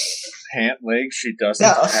every pant leg she doesn't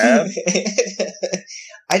have?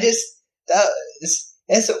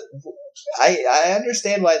 I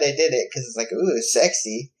understand why they did it, because it's like, ooh, it's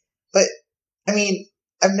sexy. But, I mean,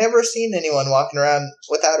 I've never seen anyone walking around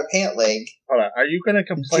without a pant leg. Hold on, are you gonna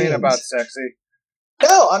complain about sexy?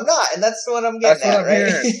 No, I'm not, and that's what I'm getting at,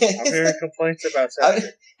 right? I'm hearing complaints about sexy.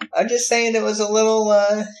 I'm just saying it was a little,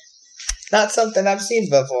 not something I've seen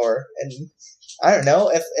before, and I don't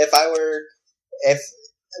know, if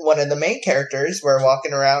one of the main characters were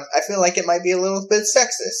walking around, I feel like it might be a little bit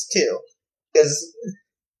sexist, too. Because,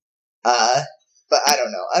 but I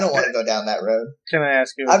don't know. I don't want to go down that road. Can I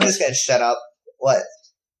ask you I'm just going to shut up. What?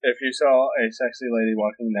 If you saw a sexy lady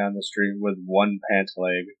walking down the street with one pant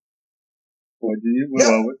leg, would you?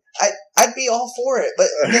 No, I'd be all for it, but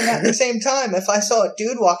then at the same time, if I saw a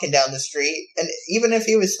dude walking down the street, and even if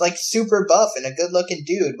he was like super buff and a good-looking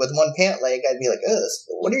dude with one pant leg, I'd be like, ugh,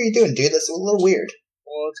 what are you doing, dude? That's a little weird.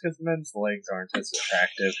 Well, it's because men's legs aren't as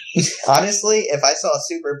attractive. Honestly, if I saw a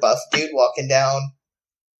super buff dude walking down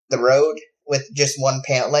the road with just one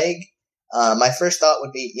pant leg, my first thought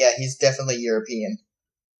would be, yeah, he's definitely European.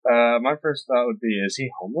 My first thought would be, is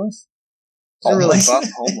he homeless? He's a really buff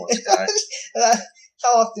homeless guy.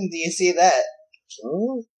 How often do you see that?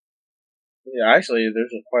 Yeah, actually,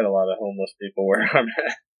 there's quite a lot of homeless people where I'm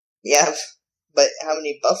at. Yeah, but how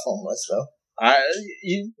many buff homeless, though? I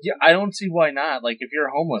don't see why not. Like, if you're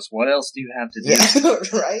homeless, what else do you have to do?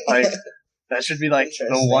 Yeah, right? Like, that should be, like,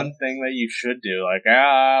 the one thing that you should do. Like,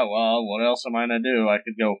 well, what else am I gonna do? I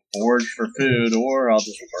could go forage for food, or I'll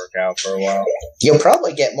just work out for a while. You'll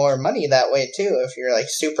probably get more money that way, too, if you're, like,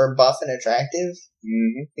 super buff and attractive.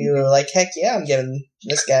 Mm-hmm. You're like, heck yeah, I'm giving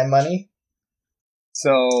this guy money.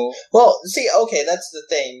 So... Well, see, okay, that's the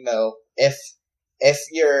thing, though. If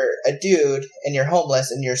you're a dude, and you're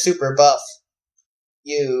homeless, and you're super buff,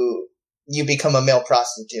 you become a male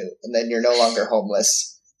prostitute, and then you're no longer homeless.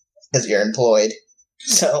 Because you're employed.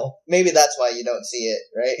 So, maybe that's why you don't see it,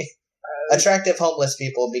 right? Attractive homeless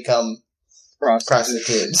people become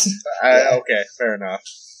prostitutes. Yeah. Okay, fair enough.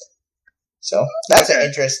 So, that's an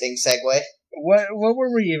interesting segue. What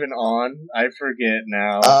were we even on? I forget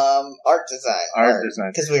now. Art design. Art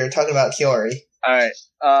design. Because we were talking about Kiori. Alright,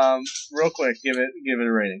 real quick, give it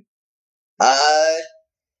a rating.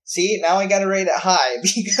 See, now I gotta rate it high,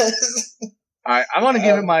 because... Alright, I'm gonna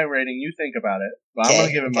give it my rating. You think about it. But I'm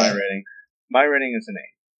gonna give it my rating. My rating is an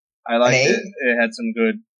 8. I liked it. It had some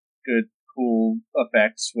good, cool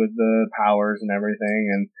effects with the powers and everything,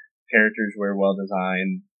 and characters were well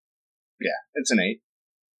designed. Yeah, it's an 8.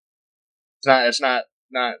 It's not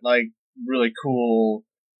like really cool,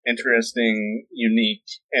 interesting, unique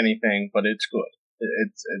anything, but it's good.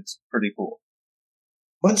 It's pretty cool.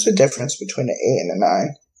 What's the difference between an 8 and a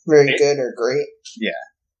 9? Very good or great? Yeah.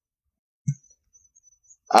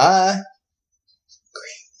 Great.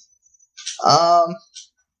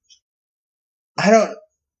 I don't.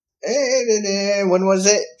 When was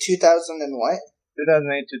it? 2000 and what?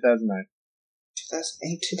 2008, 2009.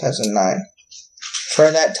 2008, 2009. For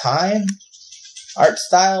that time, art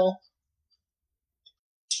style,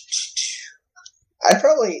 I'd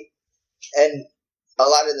probably, and a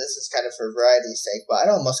lot of this is kind of for variety's sake, but I'd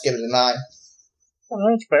almost give it a 9. Oh,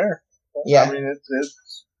 that's fair. Yeah. I mean, it's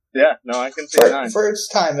yeah, no, I can see a 9. For its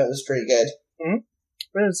time, it was pretty good. Mm-hmm.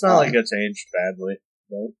 But it's not like it's aged badly.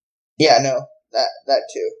 But... Yeah, no, that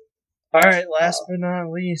too. Alright, last but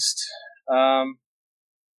not least,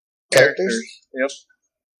 characters? Yep.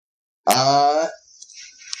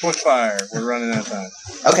 Quick fire, we're running out of time.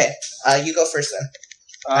 Okay, you go first then.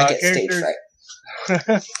 I get stage fright.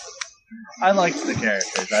 I liked the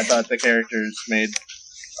characters. I thought the characters made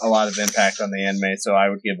a lot of impact on the anime, so I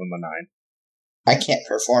would give them a 9. I can't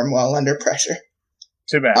perform well under pressure.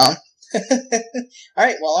 Too bad.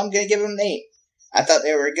 Alright, well, I'm gonna give them an 8. I thought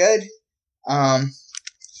they were good.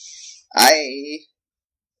 I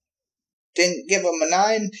didn't give them a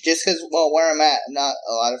 9 just because, well, where I'm at, not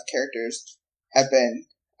a lot of characters have been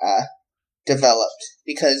developed.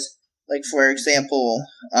 Because, like, for example,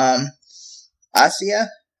 Asia, ISA,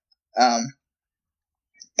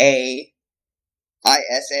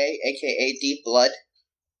 aka Deep Blood,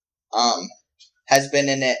 has been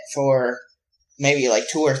in it for maybe like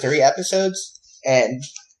 2 or 3 episodes, and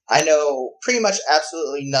I know pretty much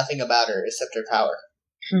absolutely nothing about her except her power.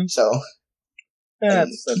 So, yeah,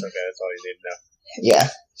 that's okay. That's all you need to know. Yeah.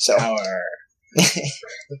 So power.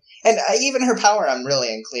 And even her power, I'm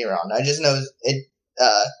really unclear on. I just know it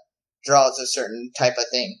draws a certain type of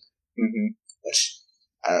thing, which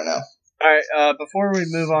I don't know. All right. Before we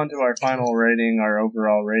move on to our final rating, our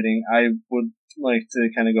overall rating, I would like to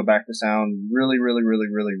kind of go back to sound really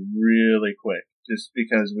quick, just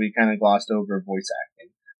because we kind of glossed over voice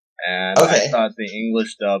acting, and I thought the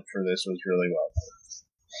English dub for this was really well done.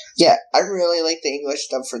 Yeah, I really like the English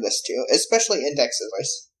dub for this too, especially Index's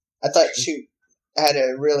voice. I thought she had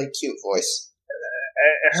a really cute voice.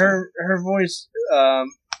 Her voice,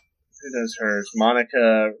 who does hers?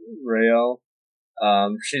 Monica Rael.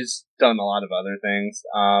 She's done a lot of other things.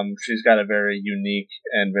 She's got a very unique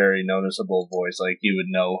and very noticeable voice. Like, you would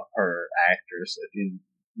know her actress if you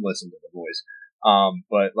listen to the voice.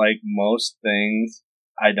 But like most things,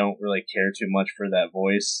 I don't really care too much for that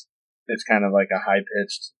voice. It's kind of like a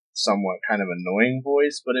high-pitched, somewhat kind of annoying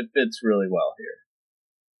voice, but it fits really well here.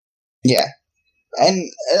 Yeah.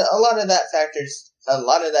 And a lot of that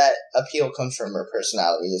appeal comes from her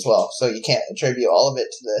personality as well. So you can't attribute all of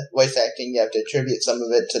it to the voice acting. You have to attribute some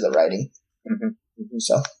of it to the writing.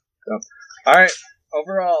 So. All right.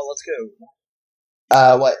 Overall, let's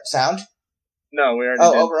go. What, sound? No, we already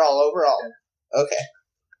did. Overall. Yeah. Okay.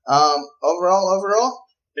 Overall?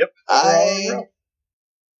 Yep. Overall.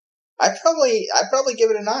 I'd probably give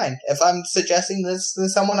it a 9. If I'm suggesting this to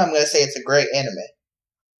someone, I'm going to say it's a great anime.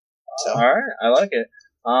 So. Alright, I like it.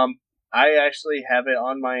 I actually have it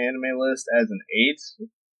on my anime list as an 8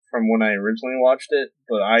 from when I originally watched it,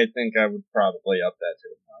 but I think I would probably up that to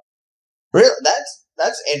a 9. Really?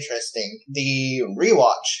 That's interesting. The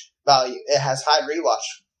rewatch value, it has high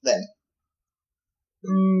rewatch then.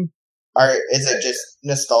 Or is it just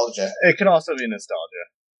nostalgia? It could also be nostalgia.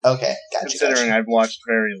 Okay, gotcha. Considering I've watched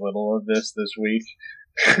very little of this week.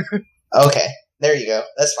 Okay, there you go.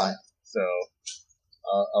 That's fine. So,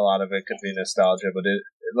 a lot of it could be nostalgia, but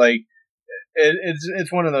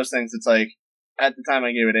it's one of those things. It's like, at the time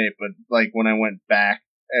I gave it 8, but like when I went back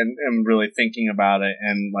and am really thinking about it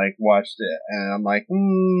and like watched it, and I'm like,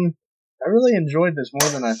 I really enjoyed this more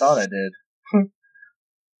than I thought I did.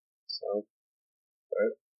 So,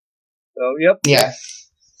 yep. Yeah.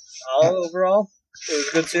 Overall, it was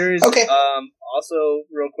a good series. Okay. Also,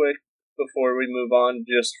 real quick, before we move on,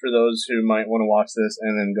 just for those who might want to watch this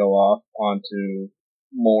and then go off onto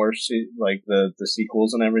more, like the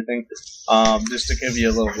sequels and everything, just to give you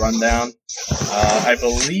a little rundown, I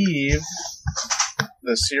believe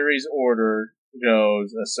the series order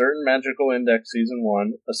goes a certain Magical Index Season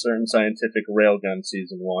 1, a certain Scientific Railgun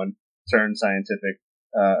Season 1, certain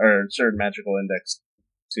certain Magical Index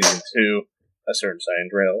Season 2, a certain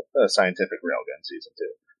Scientific Railgun Season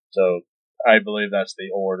 2. So, I believe that's the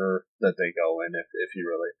order that they go in, if you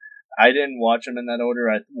really... I didn't watch them in that order.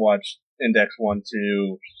 I watched Index 1,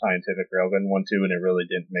 2, Scientific Railgun 1, 2, and it really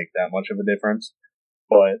didn't make that much of a difference.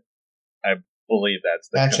 But I believe that's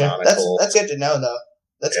the canonical... That's good to know, though.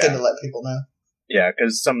 That's good to let people know. Yeah,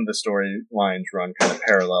 because some of the storylines run kind of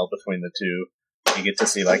parallel between the two. You get to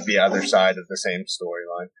see, like, the other side of the same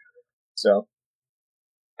storyline. So...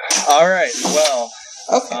 Alright, well...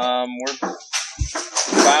 Okay. We're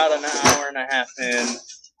about an hour and a half in,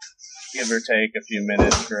 give or take a few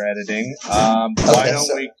minutes for editing. Why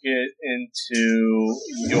don't we get into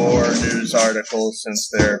your news articles, since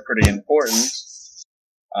they're pretty important,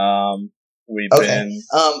 We've Okay. been...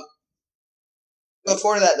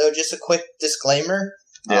 Before that, though, just a quick disclaimer.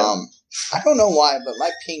 Yeah. I don't know why, but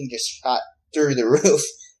my ping just shot through the roof.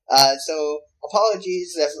 So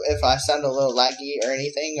apologies if I sound a little laggy or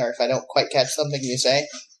anything, or if I don't quite catch something you say.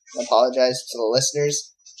 I apologize to the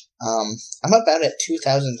listeners. I'm about at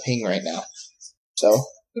 2,000 ping right now. So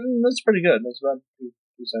that's pretty good. That's about 2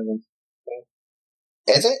 seconds.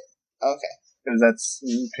 Is it? Okay. Because that's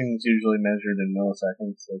ping's usually measured in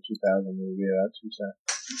milliseconds, so 2,000 would be about 2 seconds.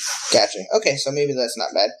 Gotcha. Okay, so maybe that's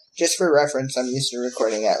not bad. Just for reference, I'm used to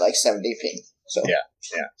recording at like 70 ping. So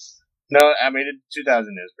Yeah. No, I mean 2,000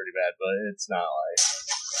 is pretty bad, but it's not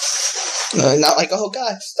like not like, oh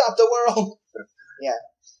god, stop the world. Yeah.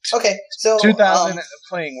 Okay, so 2,000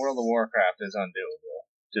 playing World of Warcraft is undoable.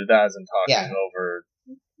 2,000 talking over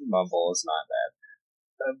mumble is not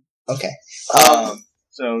bad. Okay.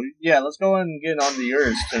 So yeah, let's go ahead and get on to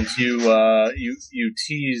yours since you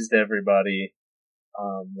teased everybody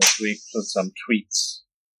this week with some tweets.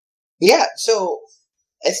 Yeah, so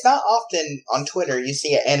it's not often on Twitter you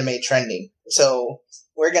see an anime trending. So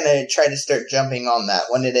we're gonna try to start jumping on that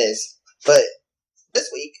when it is. But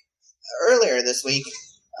earlier this week,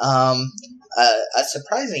 a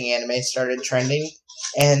surprising anime started trending,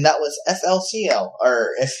 and that was FLCL,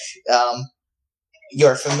 or if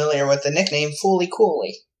you're familiar with the nickname Fooly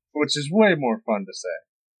Cooly. Which is way more fun to say.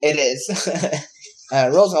 It is.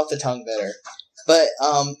 Rolls off the tongue better. But,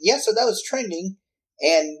 so that was trending,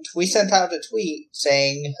 and we sent out a tweet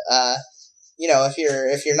saying,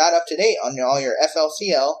 if you're not up to date on all your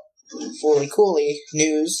FLCL, Fooly Cooly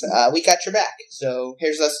news, we got your back. So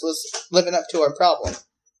here's us living up to our problem.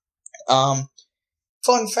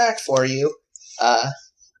 Fun fact for you,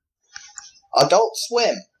 Adult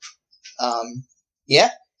Swim.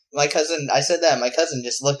 My cousin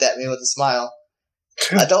just looked at me with a smile.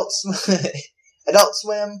 Adult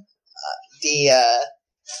Swim,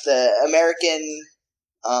 the American,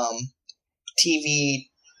 TV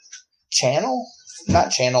channel?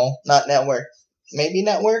 Not network. Maybe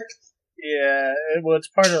network? Yeah, it's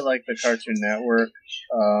part of like the Cartoon Network.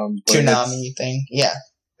 Toonami thing, yeah.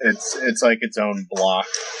 It's like its own block.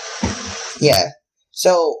 Yeah.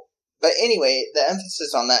 So, but anyway, the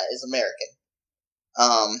emphasis on that is American.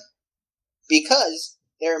 Because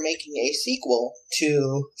they're making a sequel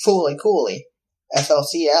to Fooly Cooly,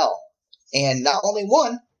 FLCL. And not only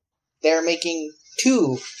one, they're making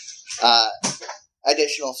 2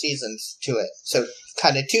 additional seasons to it. So,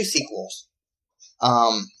 kind of 2 sequels.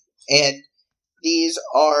 And these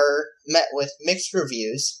are met with mixed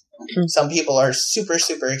reviews. Some people are super,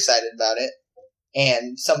 super excited about it.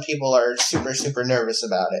 And some people are super, super nervous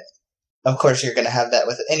about it. Of course, you're going to have that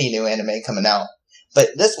with any new anime coming out.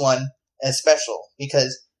 But this one is special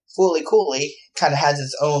because Fooly Cooly kind of has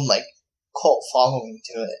its own, like, cult following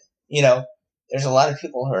to it. You know, there's a lot of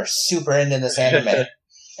people who are super into this anime.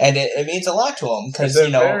 And it means a lot to them because, it's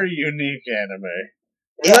a very unique anime.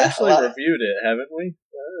 We've actually reviewed it, haven't we?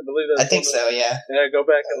 I believe that's I think so, yeah. Yeah, go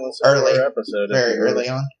back and listen to our episode. Very early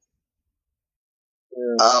on.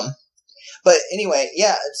 Yeah. But anyway,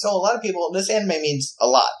 yeah, so a lot of people, this anime means a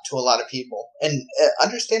lot to a lot of people. And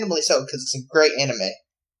understandably so, because it's a great anime.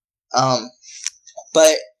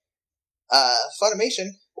 But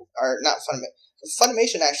Funimation, or not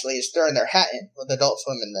Funimation actually is throwing their hat in with Adult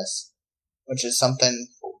Swim in this. Which is something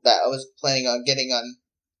that I was planning on getting on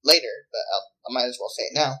later, but I might as well say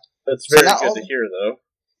it now. That's very good to hear, though.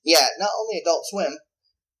 Yeah, not only Adult Swim,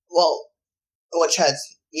 well, which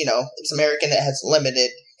has, it's American, it has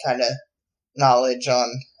limited kind of knowledge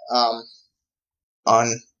on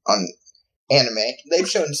anime. They've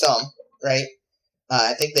shown some, right?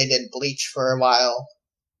 I think they did Bleach for a while.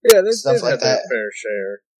 Yeah, they've stuff like had that. their fair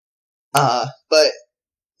share. But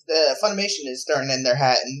the Funimation is throwing in their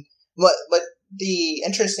hat, and but the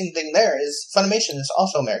interesting thing there is Funimation is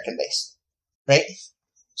also American based, right?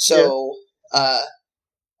 So, a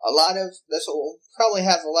lot of this will probably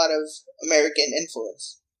have a lot of American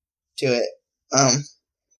influence to it.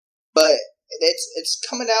 But it's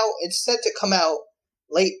coming out. It's set to come out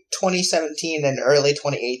late 2017 and early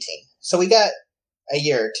 2018. So we got a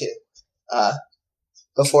year or two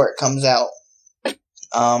before it comes out.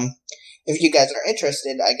 If you guys are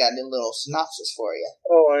interested, I got a little synopsis for you.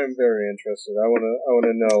 Oh, I am very interested. I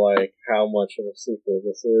wanna know like how much of a sequel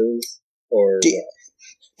this is, or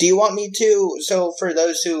do you want me to? So for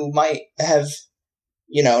those who might have,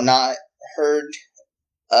 not heard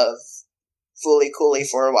of Fooly Cooly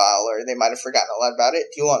for a while, or they might have forgotten a lot about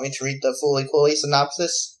it, do you want me to read the Fooly Cooly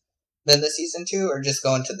synopsis, then the season 2, or just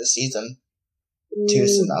go into the season 2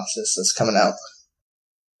 synopsis that's coming out?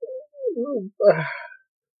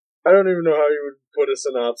 I don't even know how you would put a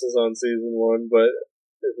synopsis on season 1, but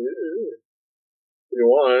if you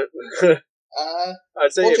want,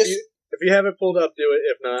 I'd say if you have it pulled up, do it.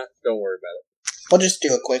 If not, don't worry about it. We'll just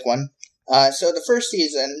do a quick one. So the first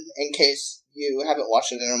season, in case you haven't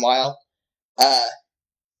watched it in a while,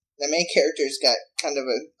 the main character's got kind of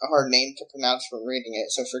a hard name to pronounce from reading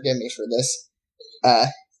it, so forgive me for this.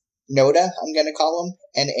 Noda, I'm going to call him.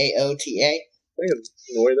 Naota. I think it's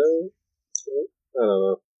Noida. I don't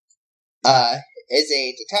know. Is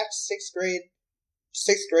a detached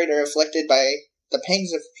sixth grader afflicted by the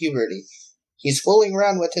pangs of puberty. He's fooling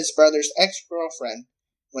around with his brother's ex-girlfriend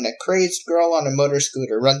when a crazed girl on a motor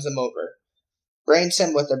scooter runs him over, brains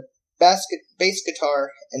him with a bass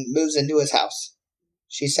guitar, and moves into his house.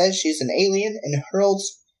 She says she's an alien and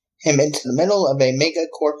hurls him into the middle of a mega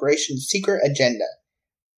corporation's secret agenda.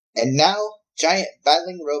 And now, giant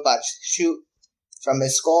battling robots shoot from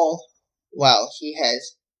his skull when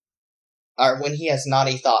he has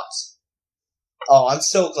naughty thoughts. Oh, I'm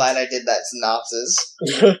so glad I did that synopsis.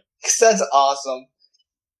 Because that's awesome.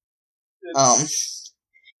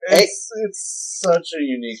 It's such a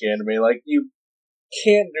unique anime. Like, you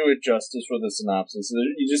can't do it justice with a synopsis.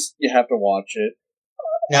 You have to watch it.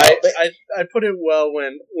 No, I put it well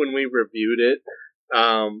when we reviewed it.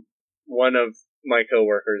 One of my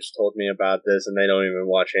coworkers told me about this, and they don't even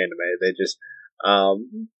watch anime. They just,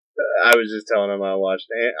 I was just telling him I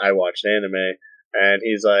watched anime, and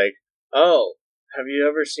he's like, "Oh, have you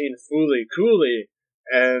ever seen Fooly Cooly?"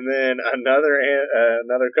 And then another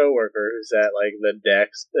coworker who's at like the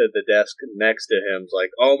desk next to him's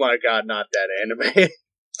like, "Oh my god, not that anime!"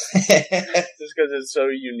 Just because it's so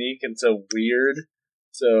unique and so weird.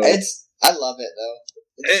 So I love it though.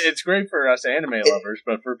 It's great for us anime lovers,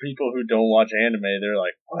 but for people who don't watch anime, they're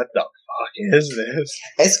like, "What the fuck is this?"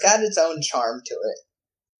 It's got its own charm to it.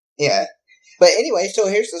 Yeah, but anyway, so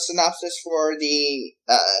here's the synopsis for the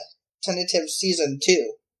tentative season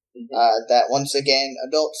 2. That once again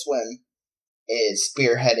Adult Swim is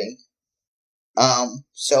spearheading.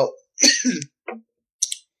 So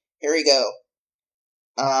here we go.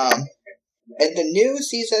 In the new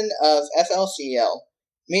season of FLCL,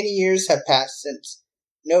 many years have passed since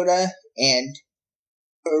Noda and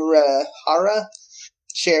Urahara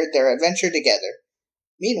shared their adventure together.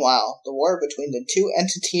 Meanwhile, the war between the two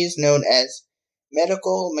entities known as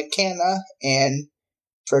Medical Mechana and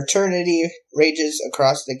Fraternity rages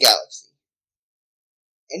across the galaxy.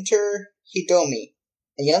 Enter Hitomi,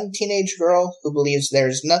 a young teenage girl who believes there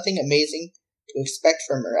is nothing amazing to expect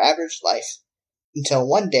from her average life, until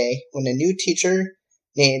one day when a new teacher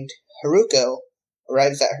named Haruko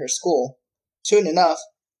arrives at her school. Soon enough,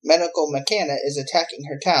 Medical Mechana is attacking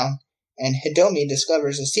her town, and Hitomi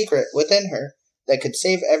discovers a secret within her that could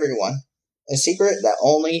save everyone, a secret that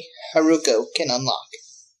only Haruko can unlock.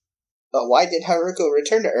 But why did Haruko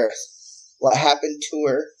return to Earth? What happened to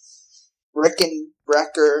her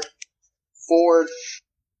Rickenbacker Ford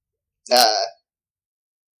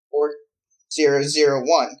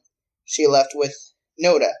 4001 she left with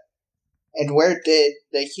Noda? And where did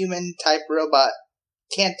the human-type robot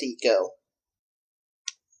Canty go?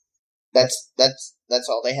 That's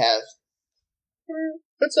all they have.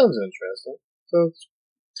 That sounds interesting. So it's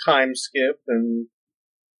time skip and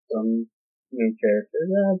some new characters.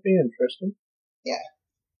 That'd be interesting. Yeah.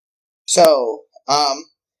 So,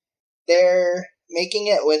 they're making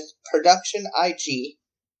it with Production IG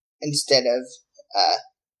instead of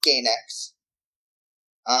Gainax.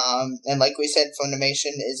 And like we said,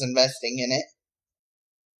 Funimation is investing in it.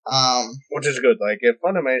 Which is good. Like, if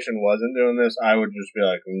Funimation wasn't doing this, I would just be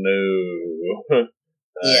like, no.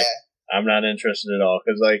 Yeah. I'm not interested at all.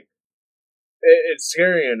 Because, like, it's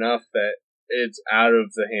scary enough that it's out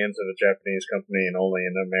of the hands of a Japanese company and only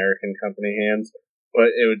in American company hands.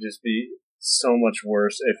 But it would just be so much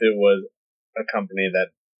worse if it was a company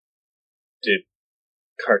that did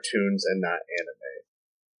cartoons and not anime.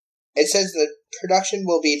 It says the production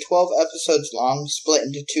will be 12 episodes long, split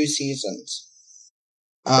into 2 seasons.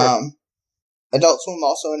 Adult Swim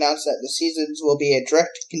also announced that the seasons will be a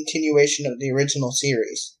direct continuation of the original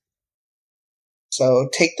series. So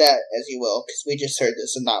take that as you will, because we just heard the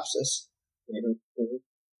synopsis.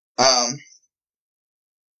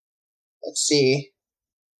 Let's see.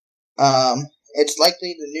 It's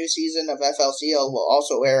likely the new season of FLCL will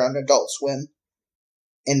also air on Adult Swim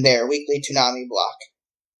in their weekly Toonami block.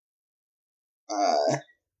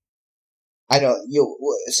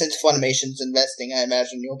 Since Funimation's investing, I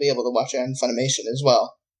imagine you'll be able to watch it on Funimation as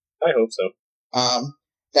well. I hope so.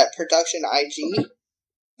 That Production IG,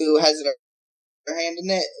 who has their hand in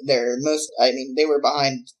it, they were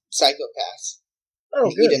behind Psycho Pass. Oh,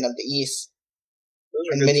 good. Eden of the East. Those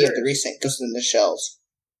are and good many of the series. recent Ghost in the Shells.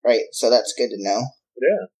 Right, so that's good to know.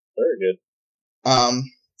 Yeah, very good.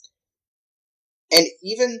 And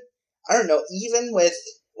even, I don't know, even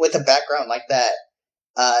with a background like that,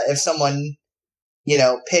 if someone,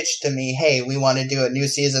 pitched to me, hey, we want to do a new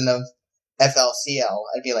season of FLCL,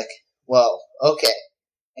 I'd be like, well, okay.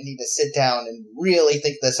 I need to sit down and really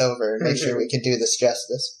think this over and make sure we can do this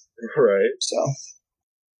justice. Right.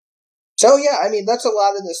 So yeah, I mean, that's a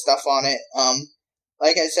lot of the stuff on it.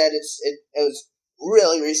 Like I said, it was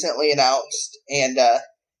really recently announced, and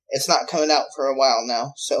it's not coming out for a while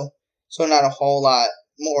now, so not a whole lot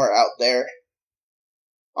more out there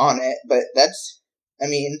on it, but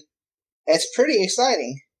it's pretty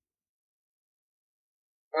exciting.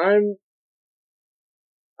 I'm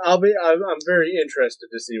very interested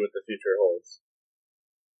to see what the future holds.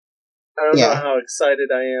 I don't know how excited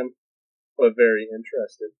I am, but very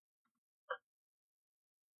interested.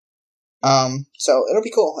 So it'll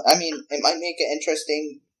be cool. I mean, it might make an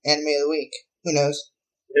interesting anime of the week. Who knows?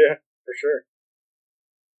 Yeah, for sure.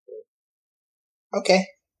 Okay.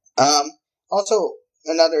 Also,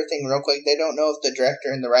 another thing real quick, they don't know if the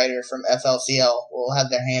director and the writer from FLCL will have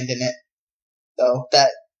their hand in it. So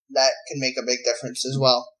that can make a big difference as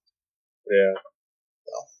well. Yeah.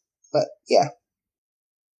 But, yeah.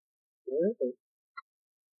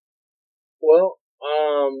 Well,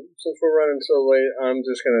 since we're running so late, I'm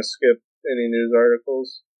just gonna skip any news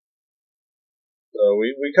articles. So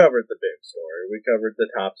we covered the big story. We covered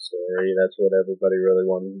the top story. That's what everybody really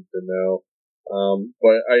wanted to know.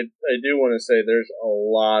 But I do want to say there's a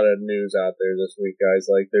lot of news out there this week, guys.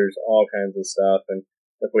 Like, there's all kinds of stuff, and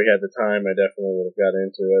if we had the time, I definitely would have got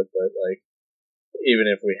into it. But, like, even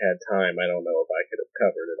if we had time, I don't know if I could have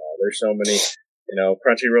covered it all. There's so many,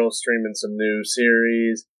 Crunchyroll streaming some new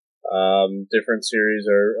series. Different series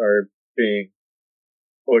are being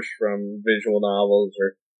pushed from visual novels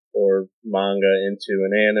or manga into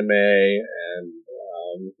an anime, and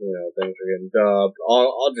things are getting dubbed.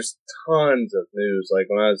 All just tons of news. Like,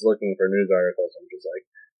 when I was looking for news articles, I'm just like,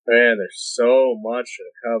 man, there's so much to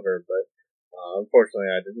cover, but unfortunately,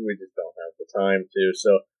 we just don't have the time to.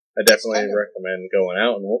 So I definitely recommend going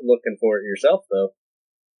out and looking for it yourself, though.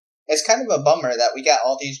 It's kind of a bummer that we got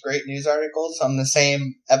all these great news articles on the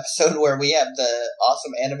same episode where we have the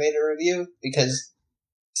awesome animator review, because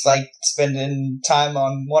it's like spending time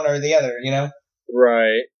on one or the other,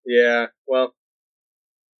 Right, yeah. Well,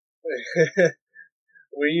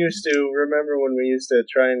 remember when we used to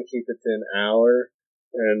try and keep it to an hour,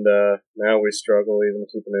 and now we struggle even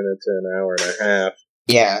keeping it to an hour and a half.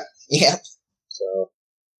 Yeah. So,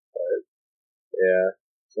 but, yeah.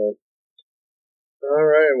 So,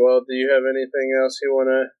 alright, well, do you have anything else you want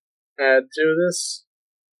to add to this?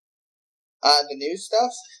 The news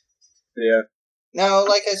stuff? Yeah. No,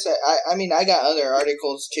 like I said, I got other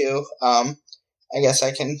articles too. I guess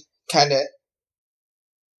I can kind of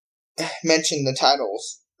mention the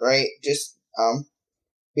titles, right? Just,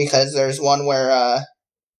 because there's one where,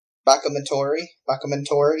 Bakumentori,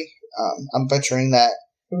 I'm butchering that,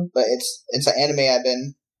 but it's an anime I've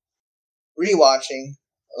been rewatching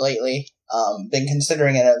lately, been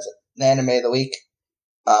considering it as an anime of the week.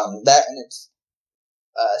 That and its,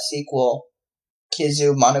 sequel,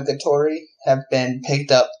 Kizu Monogatari, have been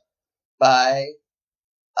picked up by,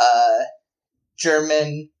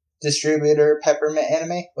 German distributor Peppermint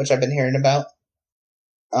Anime, which I've been hearing about.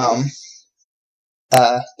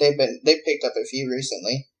 They've picked up a few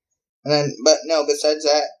recently. And then, besides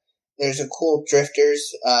that, there's a cool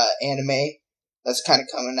Drifters, anime that's kind of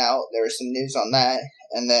coming out. There was some news on that.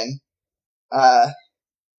 And then, a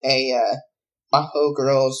Maho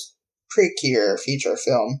Girls Precure feature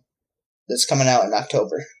film that's coming out in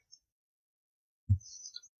October.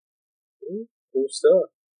 Cool stuff.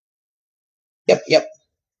 Yep.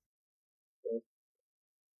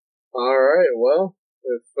 Alright, well,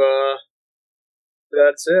 if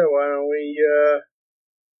that's it, why don't we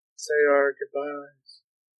say our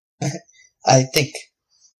goodbyes? I think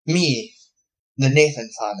me, the Nathan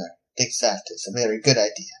father, thinks that is a very good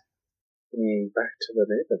idea. Back to the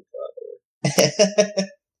Nathan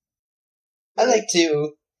father. I like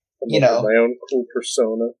to, my own cool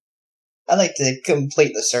persona. I like to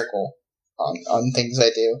complete the circle on things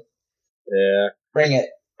I do. Yeah. Bring it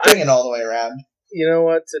all the way around. You know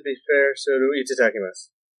what? To be fair, so do Itadakimasu.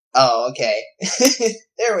 Oh, okay.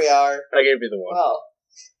 There we are. I gave you the one. Well,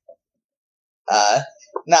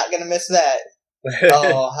 not gonna miss that.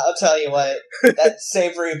 Oh, I'll tell you what. That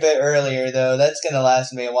savory bit earlier, though, that's gonna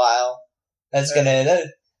last me a while. That's gonna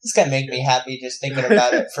make me happy just thinking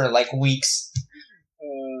about it for like weeks.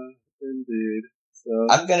 Indeed. So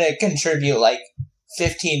I'm gonna contribute like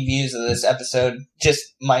 15 views of this episode,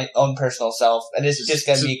 just my own personal self, and it's just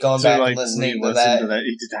gonna be going back and listening to that.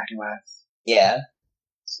 Yeah.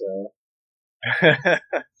 So.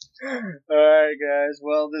 Alright, guys.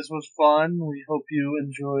 Well, this was fun. We hope you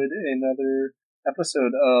enjoyed another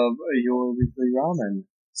episode of Your Weekly Ramen.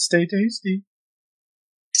 Stay tasty.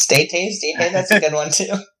 Stay tasty. Hey, that's a good one,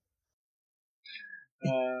 too.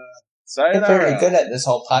 Sayonara. You're very good at this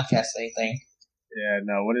whole podcasting thing. Yeah,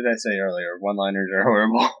 no, what did I say earlier? One-liners are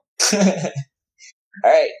horrible.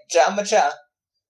 Alright, Jamacha.